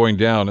numbers going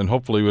down, and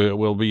hopefully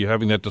we'll be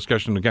having that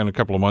discussion again in a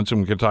couple of months, and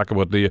we can talk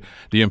about the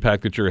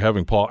impact that you're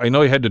having, Paul. I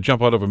know you had to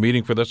jump out of a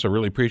meeting for this. I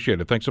really appreciate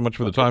it. Thanks so much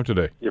for the time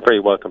today. You're very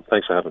welcome.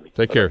 Thanks for having me.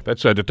 Take care.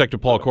 That's Detective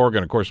Paul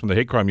Corrigan, of course, from the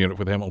Hate Crime Unit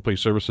with the Hamilton Police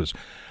Services.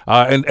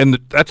 And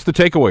that's the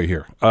takeaway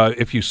here.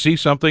 If you see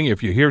something,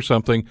 if you hear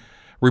something,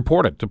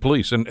 report it to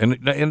police. And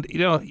you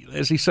know,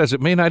 as he says,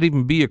 it may not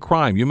even be a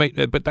crime.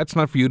 But that's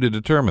not for you to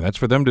determine. That's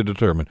for them to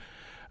determine.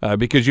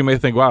 Because you may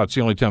think, wow, it's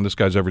the only time this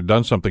guy's ever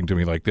done something to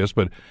me like this,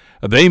 but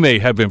they may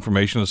have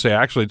information to say,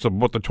 actually, it's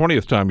about the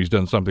 20th time he's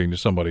done something to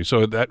somebody.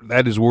 So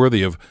that is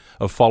worthy of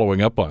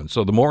following up on.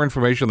 So the more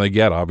information they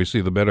get,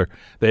 obviously, the better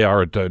they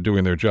are at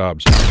doing their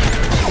jobs.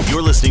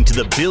 You're listening to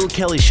the Bill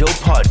Kelly Show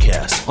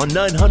podcast on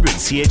 900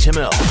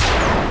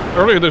 CHML.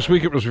 Earlier this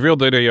week, it was revealed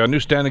that a new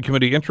standing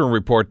committee interim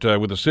report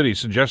with the city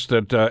suggests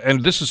that,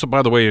 and this is,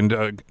 by the way,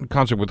 in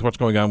concert with what's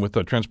going on with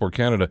Transport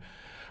Canada,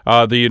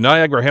 the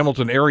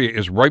Niagara-Hamilton area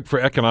is ripe for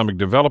economic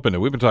development,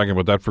 and we've been talking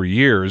about that for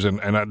years,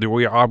 and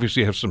we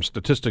obviously have some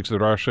statistics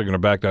that are actually going to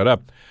back that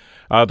up.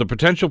 The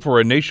potential for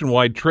a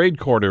nationwide trade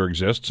corridor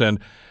exists, and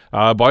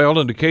by all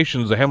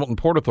indications, the Hamilton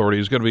Port Authority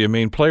is going to be a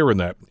main player in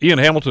that. Ian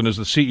Hamilton is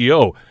the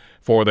CEO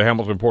for the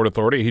Hamilton Port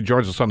Authority. He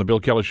joins us on the Bill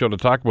Kelly Show to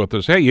talk about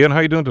this. Hey, Ian,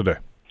 how you doing today?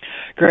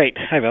 Great.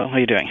 Hi, Bill. How are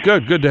you doing?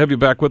 Good to have you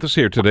back with us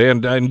here today,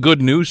 and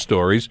good news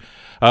stories.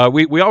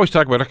 We always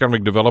talk about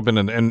economic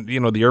development, and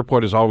you know, the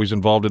airport is always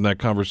involved in that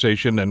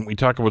conversation, and we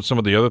talk about some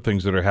of the other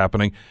things that are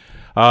happening.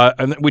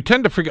 And we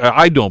tend to forget,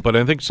 I don't, but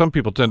I think some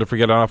people tend to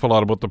forget an awful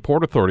lot about the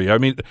Port Authority. I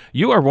mean,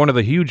 you are one of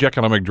the huge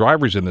economic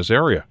drivers in this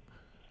area.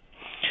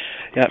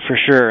 Yeah, for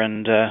sure.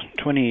 And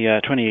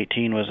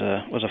 2018 was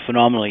a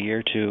phenomenal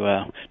year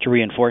to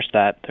reinforce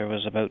that. There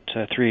was about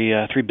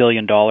 $3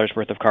 billion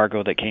worth of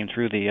cargo that came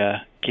through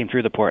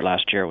the port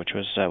last year, which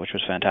was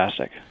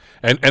fantastic.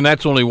 And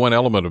that's only one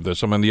element of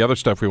this. I mean, the other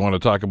stuff we want to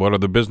talk about are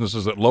the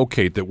businesses that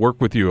work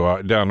with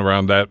you down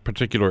around that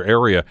particular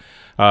area,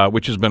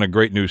 which has been a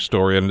great news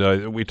story.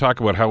 And we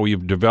talk about how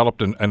we've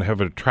developed and have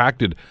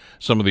attracted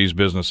some of these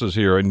businesses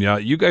here. And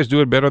you guys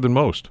do it better than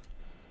most.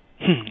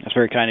 That's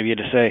very kind of you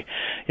to say.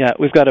 Yeah,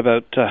 we've got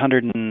about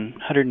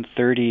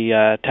 130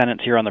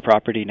 tenants here on the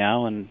property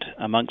now, and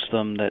amongst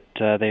them that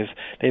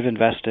they've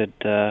invested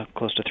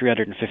close to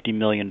 $350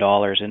 million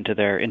into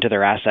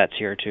their assets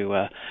here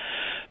to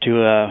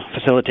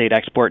facilitate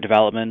export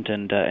development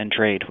and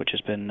trade, which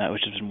has been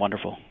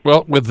wonderful.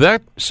 Well, with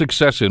that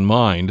success in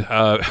mind,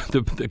 I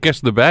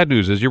guess the bad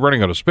news is you're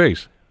running out of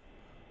space.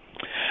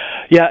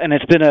 Yeah, and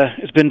it's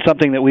been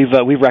something that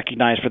we've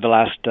recognized for the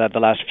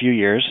last few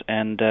years,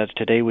 and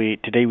today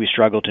we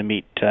struggle to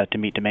meet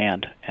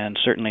demand. And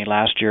certainly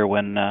last year,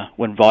 when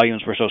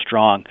volumes were so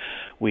strong,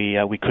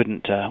 we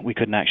couldn't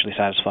actually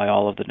satisfy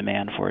all of the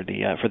demand for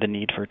the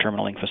need for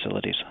terminaling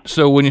facilities.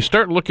 So when you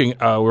start looking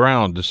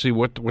around to see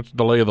what's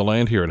the lay of the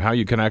land here and how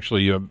you can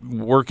actually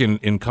work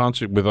in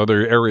concert with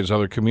other areas,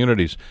 other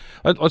communities,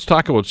 let's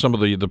talk about some of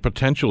the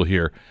potential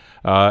here.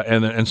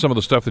 And some of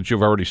the stuff that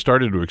you've already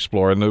started to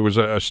explore. And there was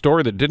a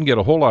story that didn't get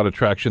a whole lot of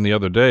traction the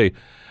other day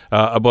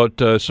about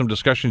some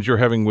discussions you're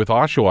having with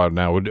Oshawa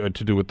now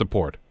to do with the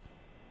port.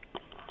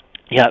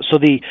 Yeah, so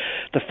the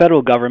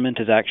federal government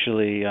has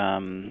actually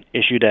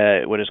issued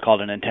what is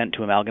called an intent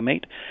to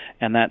amalgamate,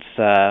 and that's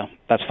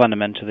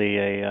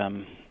fundamentally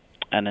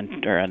an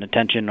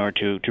intention or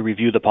to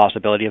review the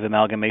possibility of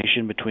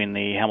amalgamation between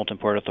the Hamilton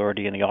Port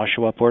Authority and the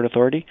Oshawa Port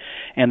Authority,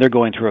 and they're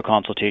going through a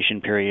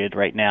consultation period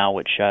right now,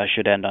 which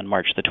should end on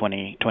March the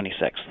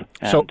 26th,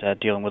 and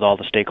dealing with all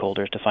the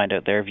stakeholders to find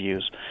out their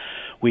views.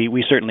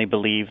 We certainly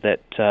believe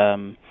that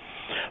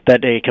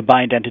a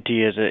combined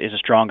entity is a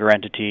stronger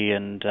entity,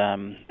 and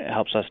it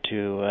helps us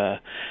to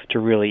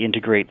really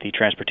integrate the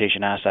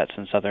transportation assets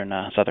in southern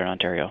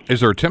Ontario. Is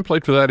there a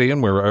template for that,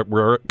 Ian,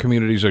 where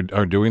communities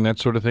are doing that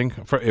sort of thing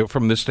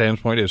from this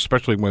standpoint,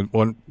 especially when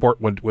one port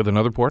went with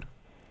another port?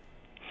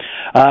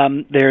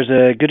 There's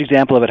a good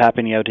example of it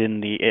happening out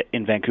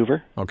in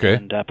Vancouver. Okay.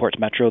 And Ports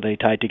Metro, they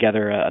tied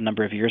together a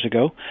number of years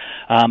ago,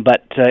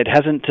 but it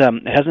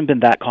hasn't been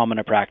that common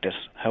a practice.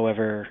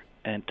 However.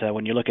 And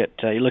when you look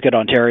at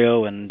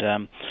Ontario and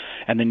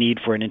the need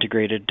for an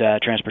integrated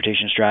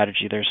transportation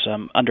strategy. There's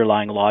some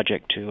underlying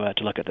logic to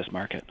look at this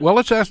market. Well,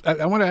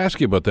 I want to ask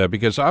you about that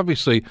because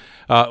obviously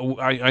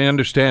I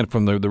understand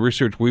from the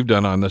research we've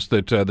done on this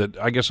that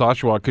I guess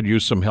Oshawa could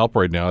use some help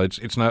right now.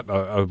 It's not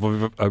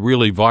a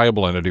really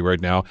viable entity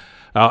right now,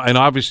 and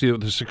obviously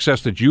the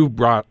success that you've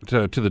brought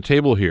to the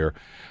table here,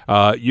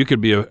 you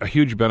could be a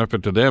huge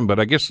benefit to them. But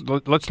I guess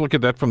let's look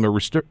at that from the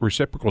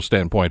reciprocal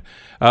standpoint.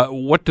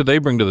 What do they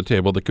bring to the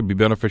table that could be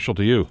beneficial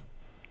to you?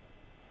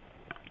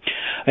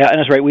 Yeah, and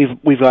that's right.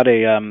 We've got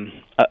a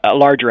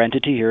larger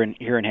entity here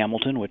in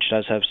Hamilton, which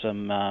does have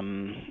some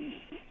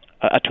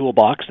a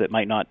toolbox that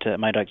might not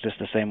exist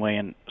the same way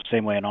in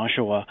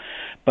Oshawa,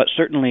 but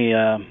certainly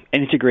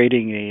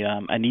integrating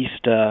an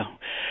east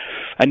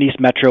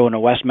metro and a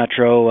west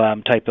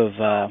metro type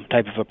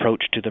of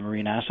approach to the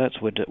marine assets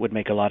would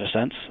make a lot of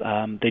sense.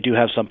 They do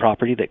have some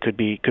property that could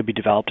be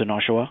developed in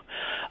Oshawa,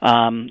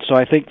 so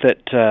I think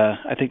that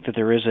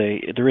there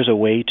is a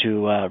way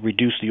to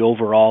reduce the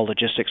overall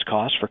logistics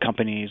costs for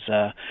companies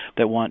that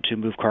want to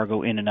move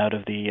cargo in and out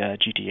of the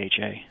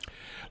GTHA.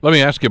 Let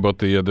me ask you about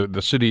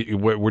the city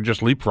we're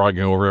just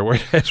leapfrogging over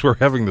as we're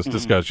having this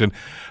discussion,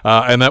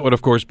 and that would,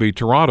 of course, be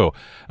Toronto.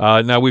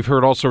 Now, we've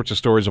heard all sorts of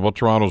stories about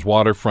Toronto's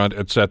waterfront,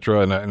 et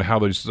cetera, and how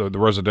the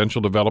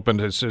residential development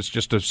is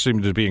just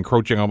seems to be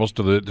encroaching almost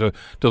to the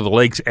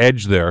lake's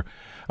edge there.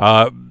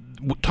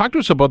 Talk to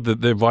us about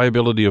the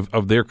viability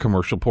of their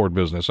commercial port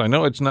business. I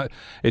know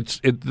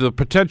the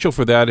potential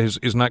for that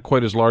is not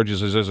quite as large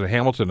as it is in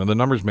Hamilton, and the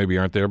numbers maybe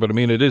aren't there, but I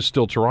mean it is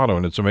still Toronto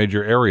and it's a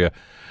major area.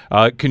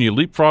 Can you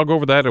leapfrog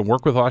over that and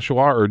work with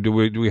Oshawa, or do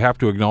we have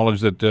to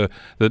acknowledge that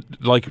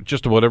like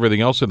just about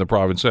everything else in the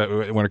province,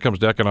 when it comes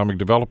to economic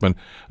development,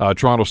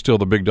 Toronto's still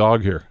the big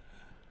dog here?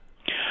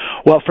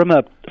 Well, from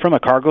a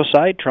cargo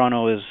side,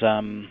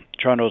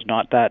 Toronto's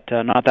not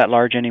that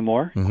large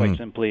anymore. Mm-hmm. Quite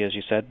simply, as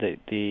you said,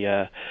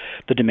 the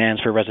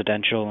demands for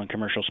residential and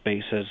commercial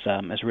space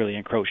has really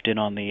encroached in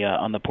on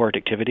the port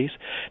activities.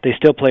 They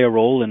still play a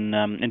role in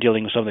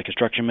dealing with some of the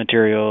construction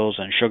materials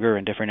and sugar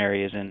in different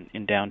areas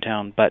in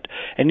downtown. But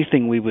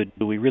anything we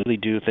really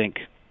do think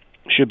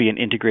should be an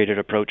integrated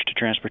approach to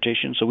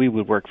transportation. So we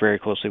would work very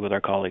closely with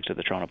our colleagues at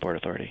the Toronto Port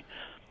Authority.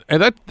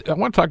 And I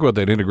want to talk about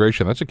that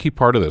integration. That's a key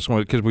part of this,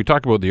 because we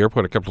talked about the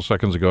airport a couple of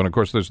seconds ago, and of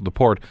course there's the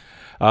port.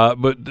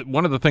 But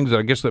one of the things that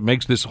I guess that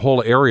makes this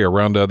whole area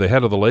around the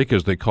head of the lake,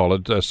 as they call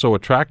it, so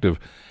attractive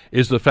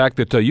is the fact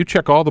that you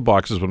check all the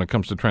boxes when it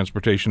comes to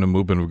transportation and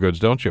movement of goods,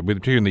 don't you?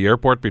 Between the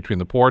airport, between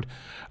the port,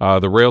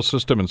 the rail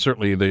system, and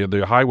certainly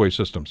the highway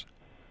systems.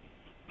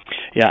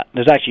 Yeah,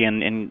 there's actually,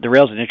 and the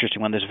rail's an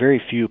interesting one. There's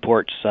very few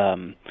ports,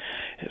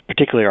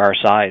 particularly our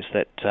size,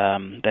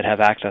 that have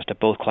access to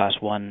both Class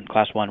 1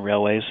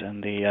 railways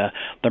and the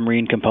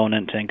marine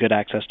component and good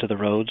access to the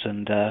roads.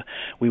 And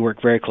we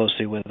work very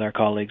closely with our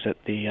colleagues at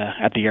the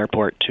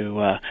airport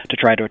to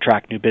try to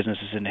attract new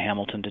businesses into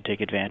Hamilton to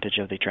take advantage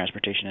of the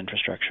transportation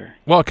infrastructure.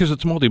 Well, because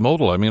it's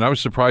multimodal. I mean, I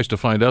was surprised to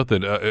find out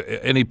that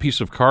any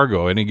piece of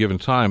cargo, any given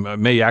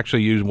time, may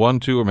actually use one,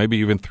 two, or maybe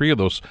even three of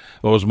those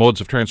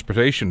modes of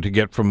transportation to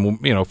get from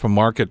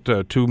market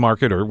to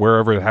market or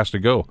wherever it has to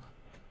go.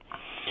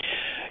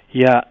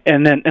 Yeah,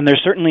 and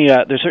there's certainly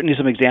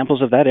some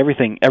examples of that.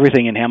 Everything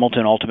in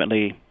Hamilton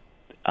ultimately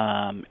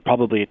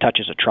probably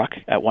touches a truck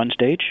at one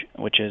stage,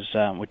 which is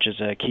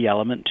a key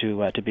element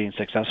to being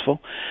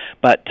successful.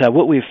 But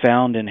what we've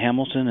found in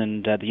Hamilton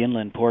and the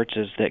inland ports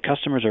is that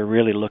customers are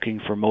really looking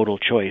for modal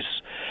choice.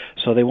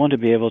 So they want to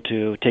be able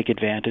to take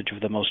advantage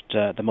of the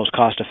most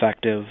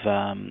cost-effective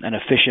and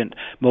efficient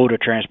mode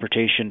of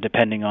transportation,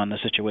 depending on the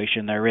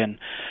situation they're in.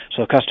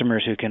 So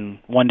customers who can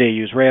one day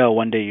use rail,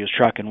 one day use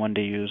truck, and one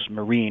day use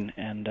marine,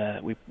 and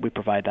we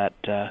provide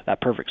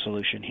that perfect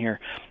solution here.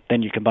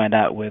 Then you combine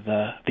that with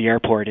the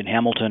airport in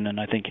Hamilton, and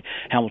I think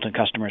Hamilton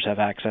customers have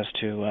access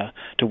to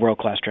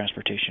world-class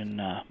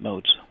transportation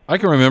modes. I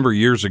can remember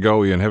years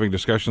ago, Ian, having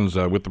discussions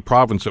with the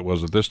province it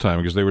was at this time,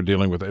 because they were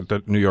dealing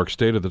with New York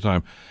State at the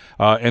time,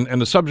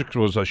 and the subject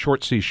was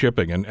short sea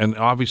shipping, and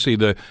obviously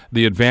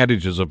the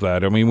advantages of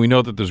that. I mean, we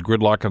know that there's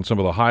gridlock on some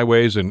of the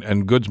highways,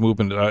 and goods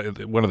movement,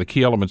 one of the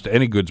key elements to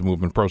any goods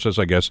movement process,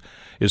 I guess,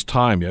 is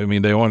time. I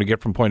mean, they want to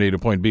get from point A to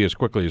point B as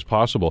quickly as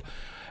possible.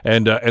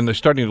 And they're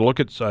starting to look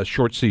at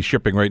short sea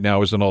shipping right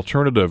now as an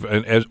alternative,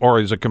 or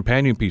as a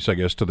companion piece, I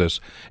guess, to this.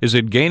 Is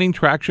it gaining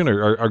traction,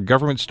 or are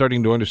governments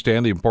starting to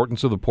understand the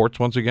importance of the ports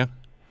once again?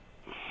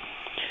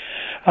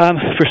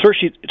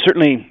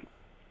 Certainly,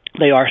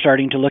 they are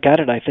starting to look at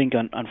it. I think,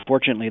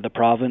 unfortunately, the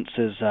province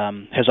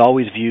has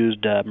always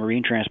viewed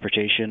marine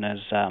transportation as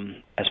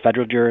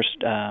federal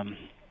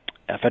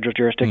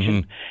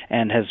jurisdiction,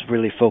 and has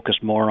really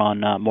focused more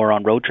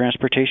on road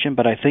transportation.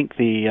 But I think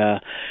the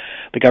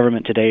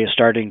government today is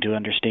starting to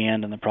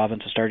understand, and the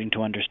province is starting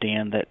to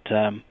understand, that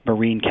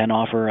marine can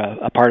offer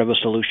a part of a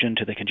solution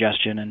to the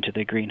congestion and to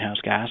the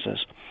greenhouse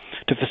gases.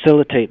 to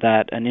facilitate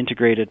that, an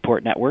integrated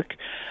port network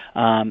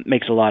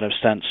makes a lot of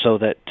sense. So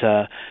that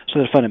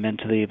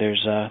fundamentally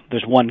there's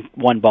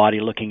one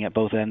body looking at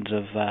both ends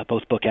of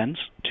both bookends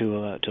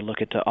to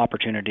look at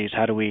opportunities.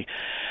 How do we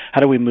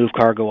move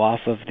cargo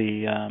off of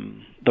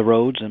the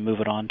roads and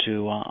move it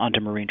onto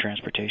marine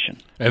transportation?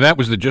 And that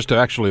was the gist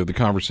actually of the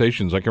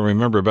conversations. I can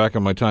remember back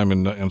in my time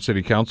in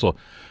City Council,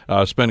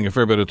 spending a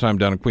fair bit of time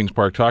down in Queen's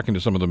Park talking to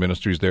some of the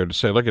ministries there to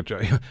say, look,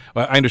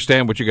 I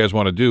understand what you guys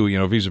want to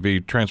do,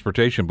 vis-a-vis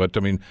transportation, but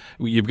I mean,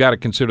 you've got to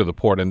consider the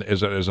port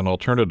as an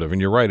alternative. And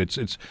you're right,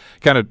 it's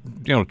kind of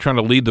trying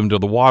to lead them to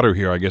the water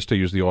here, I guess, to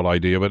use the old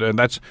idea. And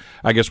that's,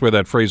 I guess, where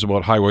that phrase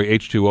about Highway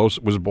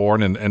H2O was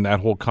born, and that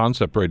whole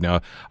concept right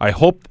now. I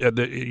hope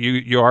that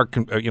you are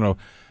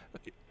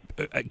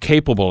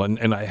capable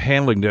and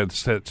handling that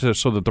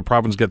so that the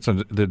province gets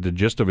the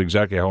gist of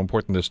exactly how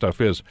important this stuff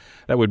is.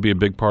 That would be a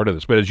big part of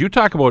this. But as you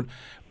talk about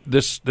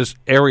this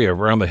area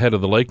around the head of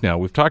the lake now,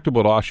 we've talked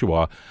about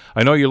Oshawa.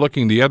 I know you're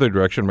looking the other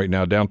direction right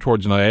now, down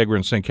towards Niagara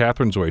and St.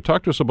 Catharines Way.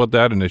 Talk to us about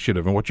that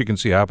initiative and what you can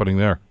see happening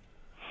there.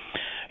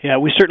 Yeah,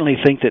 we certainly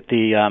think that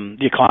the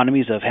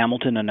economies of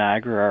Hamilton and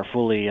Niagara are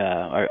fully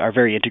are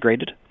very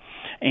integrated.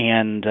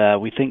 And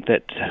we think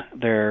that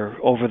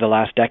over the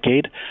last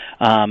decade,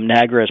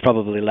 Niagara has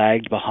probably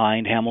lagged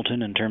behind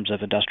Hamilton in terms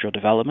of industrial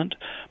development.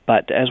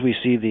 But as we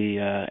see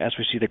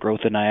the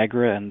growth in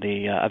Niagara and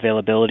the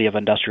availability of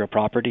industrial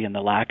property and the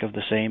lack of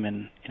the same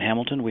in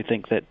Hamilton, we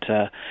think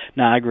that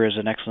Niagara is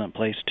an excellent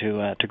place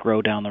to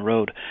grow down the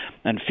road,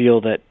 and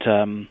feel that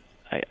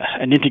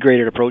an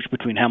integrated approach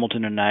between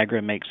Hamilton and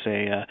Niagara makes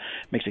a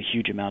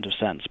huge amount of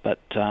sense. But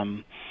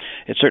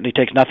it certainly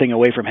takes nothing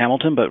away from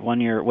Hamilton. But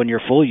when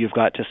you're full, you've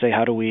got to say,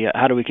 how do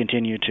we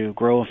continue to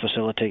grow and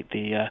facilitate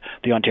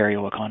the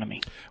Ontario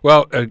economy?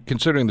 Well,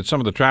 considering that some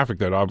of the traffic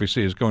that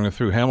obviously is going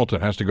through Hamilton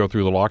has to go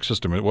through the lock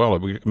system as well,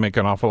 it would make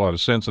an awful lot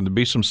of sense, and there'd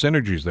be some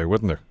synergies there,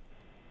 wouldn't there?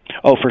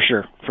 Oh, for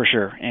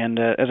sure. And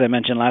as I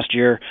mentioned last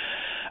year,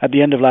 at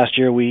the end of last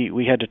year,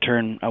 we had to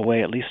turn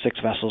away at least 6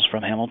 vessels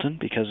from Hamilton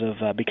because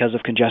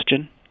of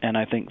congestion. And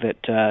I think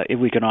that if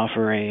we can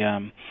offer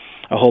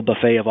a whole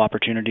buffet of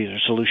opportunities or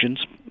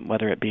solutions,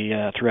 whether it be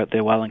throughout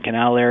the Welland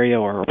Canal area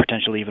or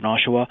potentially even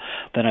Oshawa,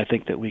 then I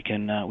think that we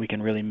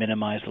can really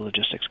minimize the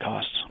logistics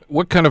costs.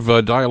 What kind of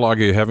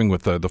dialogue are you having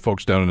with the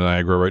folks down in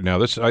Niagara right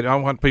now? I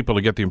don't want people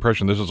to get the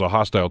impression this is a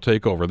hostile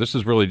takeover. This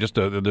is really just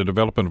the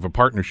development of a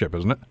partnership,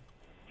 isn't it?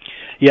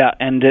 Yeah,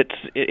 and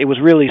it was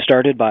really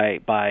started by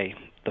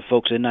the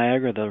folks in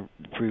Niagara, the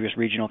previous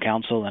regional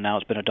council, and now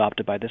it's been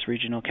adopted by this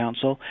regional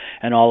council,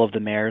 and all of the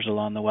mayors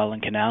along the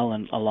Welland Canal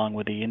and along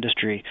with the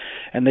industry.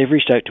 And they've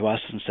reached out to us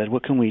and said,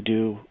 what can we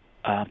do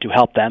to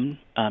help them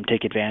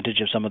take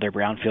advantage of some of their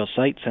brownfield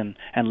sites and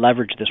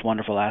leverage this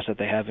wonderful asset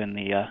they have in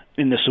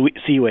the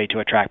seaway to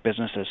attract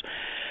businesses.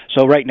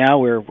 So right now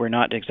we're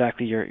not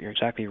exactly, you're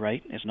exactly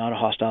right. It's not a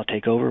hostile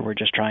takeover. We're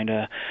just trying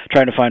to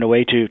find a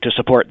way to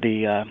support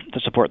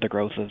the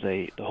growth of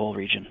the whole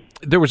region.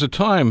 There was a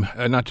time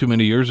not too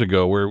many years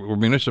ago where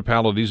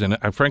municipalities and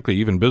frankly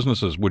even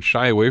businesses would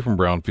shy away from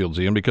brownfields,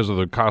 Ian, because of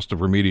the cost of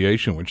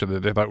remediation, which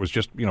they thought was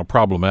just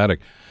problematic.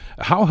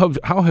 How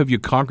have you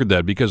conquered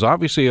that? Because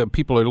obviously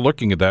people are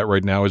looking at that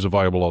right now as a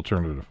viable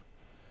alternative.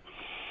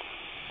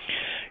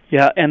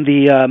 Yeah, and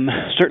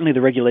certainly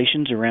the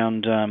regulations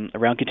around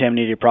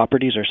contaminated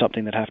properties are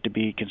something that have to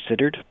be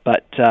considered,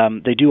 but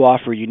they do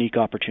offer unique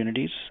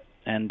opportunities.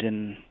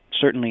 And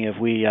certainly, if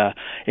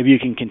you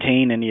can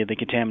contain any of the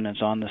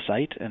contaminants on the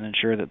site and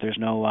ensure that there's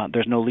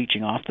no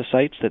leaching off the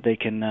sites, that they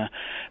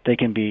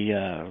can be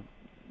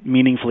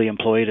meaningfully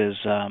employed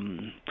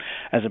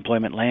as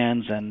employment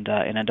lands and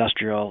in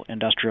industrial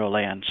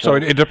lands. So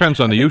it depends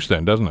on the use,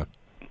 then, doesn't it?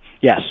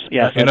 Yes.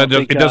 And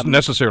it doesn't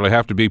necessarily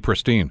have to be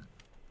pristine.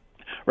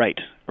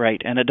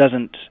 Right,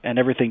 and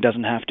everything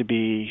doesn't have to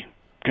be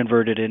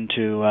converted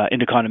into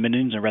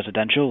condominiums and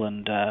residential.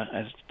 And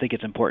I think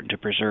it's important to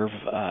preserve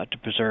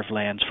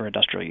lands for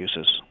industrial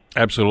uses.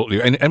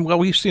 Absolutely, and well,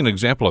 we've seen an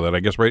example of that,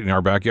 I guess, right in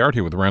our backyard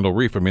here with Randall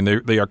Reef. I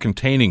mean, they are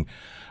containing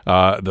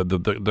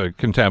the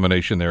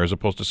contamination there as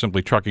opposed to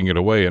simply trucking it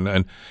away.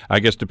 And I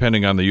guess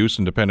depending on the use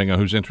and depending on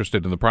who's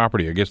interested in the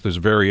property, I guess there's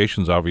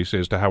variations obviously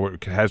as to how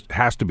it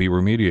has to be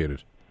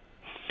remediated.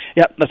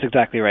 Yeah, that's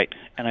exactly right.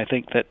 And I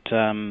think that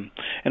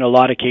in a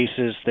lot of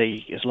cases,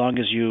 as long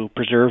as you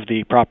preserve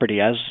the property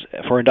as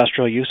for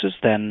industrial uses,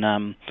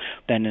 then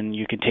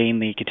you contain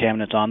the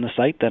contaminants on the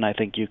site, then I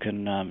think you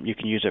can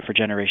use it for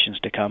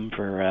generations to come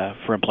for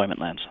employment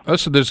lands.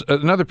 So there's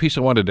another piece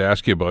I wanted to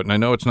ask you about, and I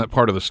know it's not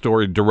part of the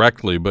story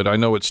directly, but I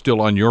know it's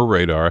still on your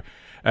radar.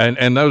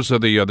 And those are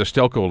the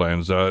Stelco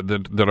lands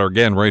that are,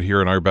 again, right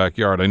here in our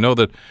backyard. I know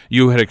that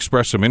you had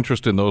expressed some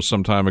interest in those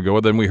some time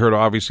ago. Then we heard,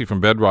 obviously,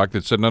 from Bedrock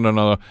that said,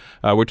 no,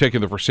 we're taking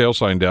the for sale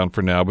sign down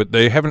for now. But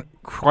they haven't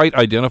quite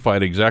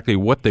identified exactly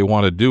what they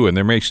want to do, and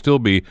there may still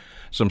be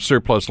some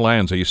surplus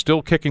lands. Are you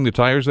still kicking the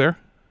tires there?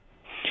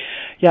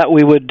 Yeah,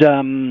 we would.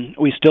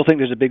 We still think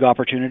there's a big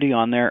opportunity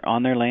on their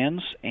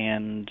lands,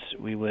 and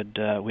we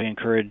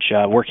encourage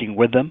working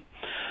with them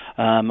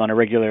on a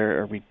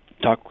regular.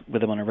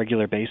 with them on a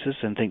regular basis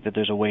and think that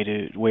there's a way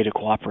to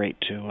cooperate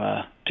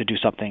to do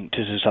something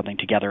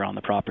together on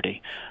the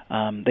property.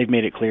 They've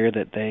made it clear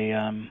that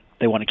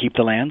they want to keep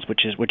the lands,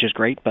 which is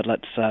great, but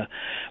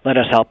let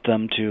us help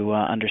them to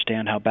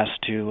understand how best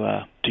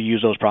to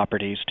use those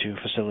properties to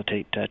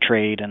facilitate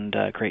trade and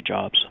create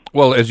jobs.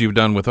 Well, as you've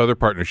done with other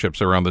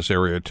partnerships around this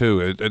area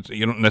too,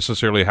 you don't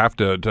necessarily have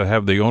to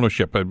have the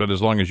ownership, but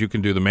as long as you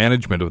can do the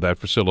management of that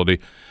facility,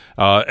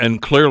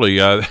 and clearly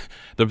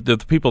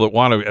the people that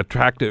want to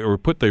attract or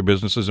put their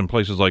businesses in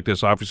places like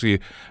this, obviously,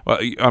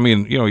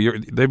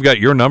 they've got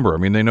your number. I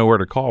mean, they know where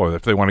to call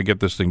if they want to get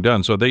this thing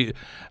done. So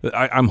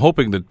I'm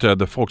hoping that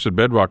the folks at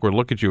Bedrock will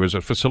look at you as a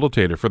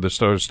facilitator for this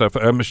sort of stuff.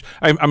 I'm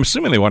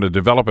assuming they want to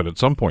develop it at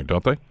some point,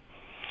 don't they?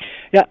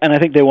 Yeah, and I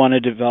think they want to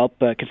develop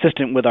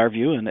consistent with our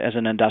view and as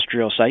an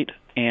industrial site.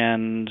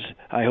 And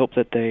I hope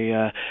that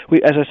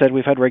as I said,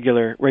 we've had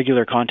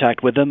regular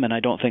contact with them, and I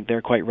don't think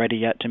they're quite ready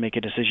yet to make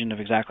a decision of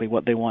exactly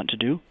what they want to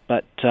do.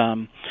 But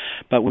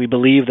we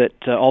believe that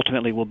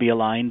ultimately we'll be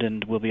aligned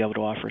and we'll be able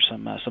to offer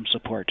some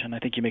support. And I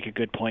think you make a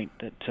good point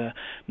that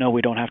no,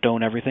 we don't have to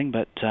own everything,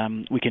 but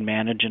we can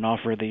manage and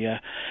offer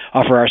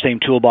our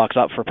same toolbox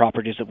up for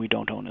properties that we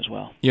don't own as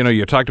well.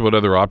 You talked about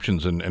other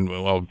options, and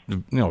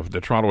the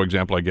Toronto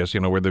example, I guess,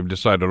 where they've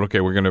decided, okay,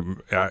 we're going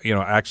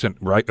to accent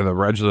the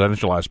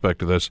residential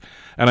aspect of this.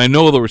 And I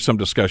know there was some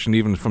discussion,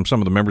 even from some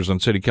of the members on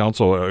City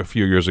Council a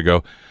few years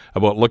ago,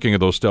 about looking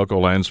at those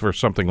Stelco lands for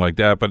something like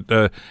that.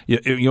 But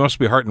you must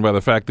be heartened by the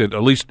fact that,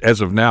 at least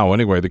as of now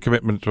anyway, the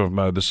commitment from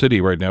the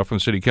city right now, from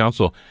City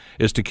Council,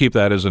 is to keep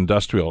that as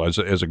industrial, as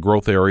a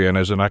growth area and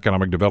as an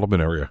economic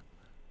development area.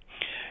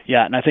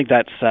 Yeah, and I think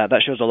that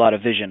shows a lot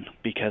of vision,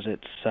 because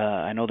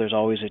I know there's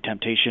always a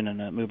temptation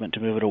and a movement to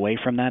move it away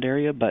from that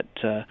area, but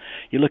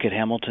you look at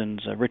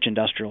Hamilton's rich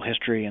industrial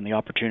history and the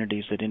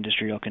opportunities that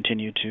industry will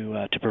continue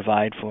to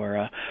provide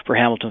for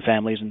Hamilton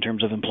families in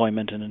terms of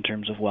employment and in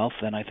terms of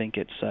wealth, and I think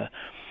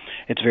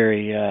it's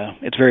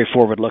very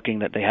forward looking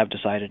that they have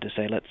decided to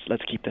say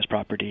let's keep this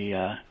property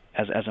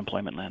as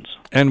employment lands.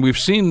 And we've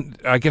seen,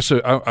 I guess,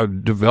 a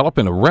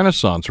development, a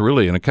renaissance,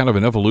 really, and a kind of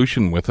an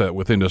evolution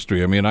with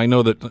industry. I mean, I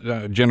know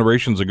that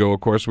generations ago,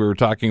 of course, we were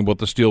talking about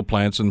the steel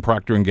plants and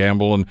Procter &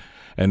 Gamble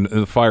and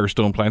the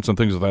Firestone plants and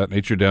things of that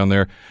nature down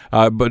there.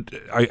 But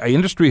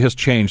industry has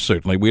changed,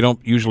 certainly. We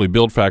don't usually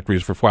build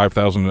factories for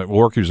 5,000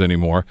 workers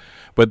anymore.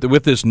 But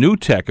with this new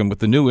tech and with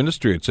the new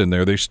industry that's in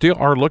there, they still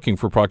are looking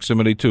for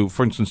proximity to,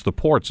 for instance, the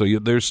port. So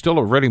there's still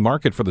a ready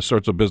market for the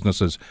sorts of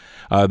businesses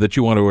that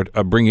you want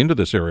to bring into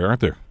this area,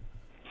 aren't there?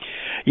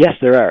 Yes,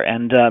 there are.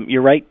 And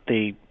you're right,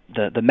 the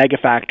mega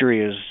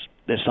factory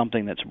is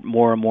something that's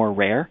more and more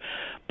rare.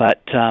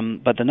 But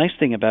the nice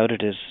thing about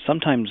it is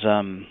sometimes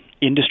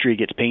industry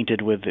gets painted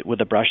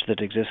with a brush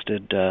that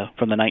existed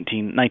from the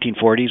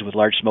 1940s with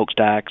large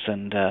smokestacks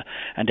and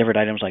different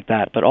items like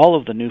that. But all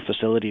of the new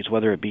facilities,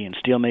 whether it be in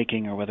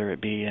steelmaking or whether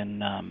it be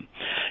in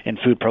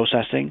food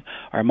processing,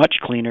 are much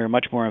cleaner,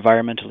 much more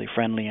environmentally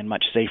friendly, and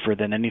much safer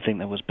than anything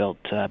that was built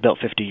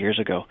 50 years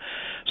ago.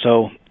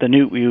 So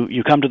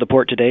you come to the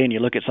port today and you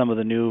look at some of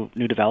the new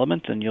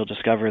developments, and you'll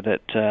discover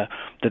that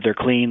they're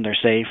clean, they're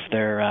safe,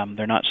 they're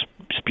not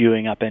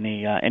spewing up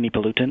any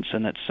pollutants,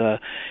 and it's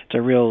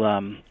a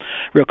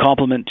real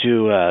compliment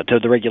to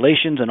the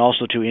regulations and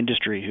also to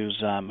industry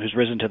who's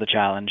risen to the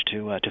challenge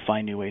to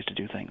find new ways to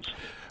do things.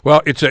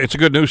 Well, it's a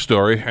good news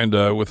story, and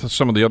with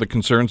some of the other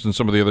concerns and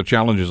some of the other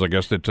challenges, I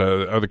guess, that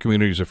other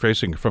communities are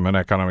facing from an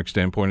economic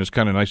standpoint, it's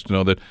kind of nice to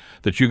know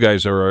that you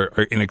guys are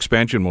in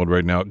expansion mode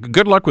right now.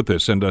 Good luck with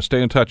this, and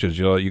stay in touch as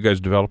you guys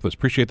develop this.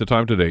 Appreciate the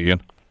time today,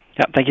 Ian.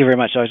 Yeah, thank you very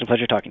much. It's always a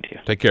pleasure talking to you.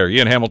 Take care.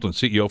 Ian Hamilton,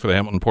 CEO for the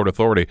Hamilton Port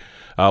Authority,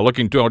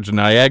 looking towards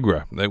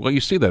Niagara. Well, you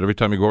see that every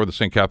time you go over the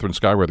St. Catharines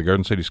Skyway, the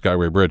Garden City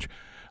Skyway Bridge,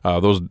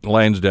 those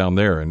lands down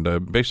there.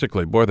 And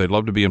basically, boy, they'd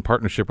love to be in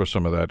partnership with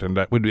some of that. And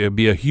that would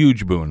be a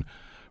huge boon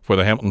for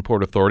the Hamilton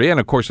Port Authority and,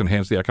 of course,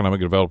 enhance the economic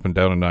development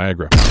down in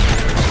Niagara.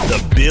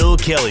 The Bill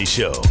Kelly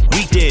Show,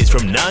 weekdays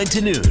from 9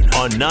 to noon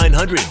on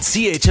 900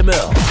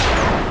 CHML.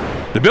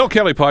 The Bill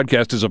Kelly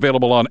Podcast is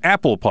available on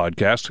Apple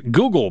Podcast,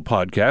 Google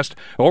Podcast,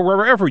 or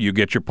wherever you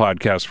get your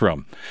podcasts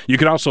from. You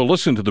can also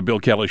listen to The Bill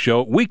Kelly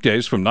Show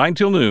weekdays from 9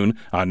 till noon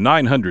on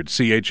 900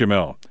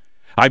 CHML.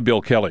 I'm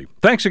Bill Kelly.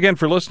 Thanks again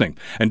for listening.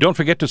 And don't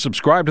forget to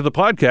subscribe to the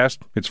podcast.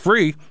 It's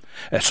free,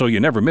 so you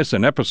never miss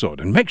an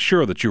episode. And make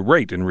sure that you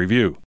rate and review.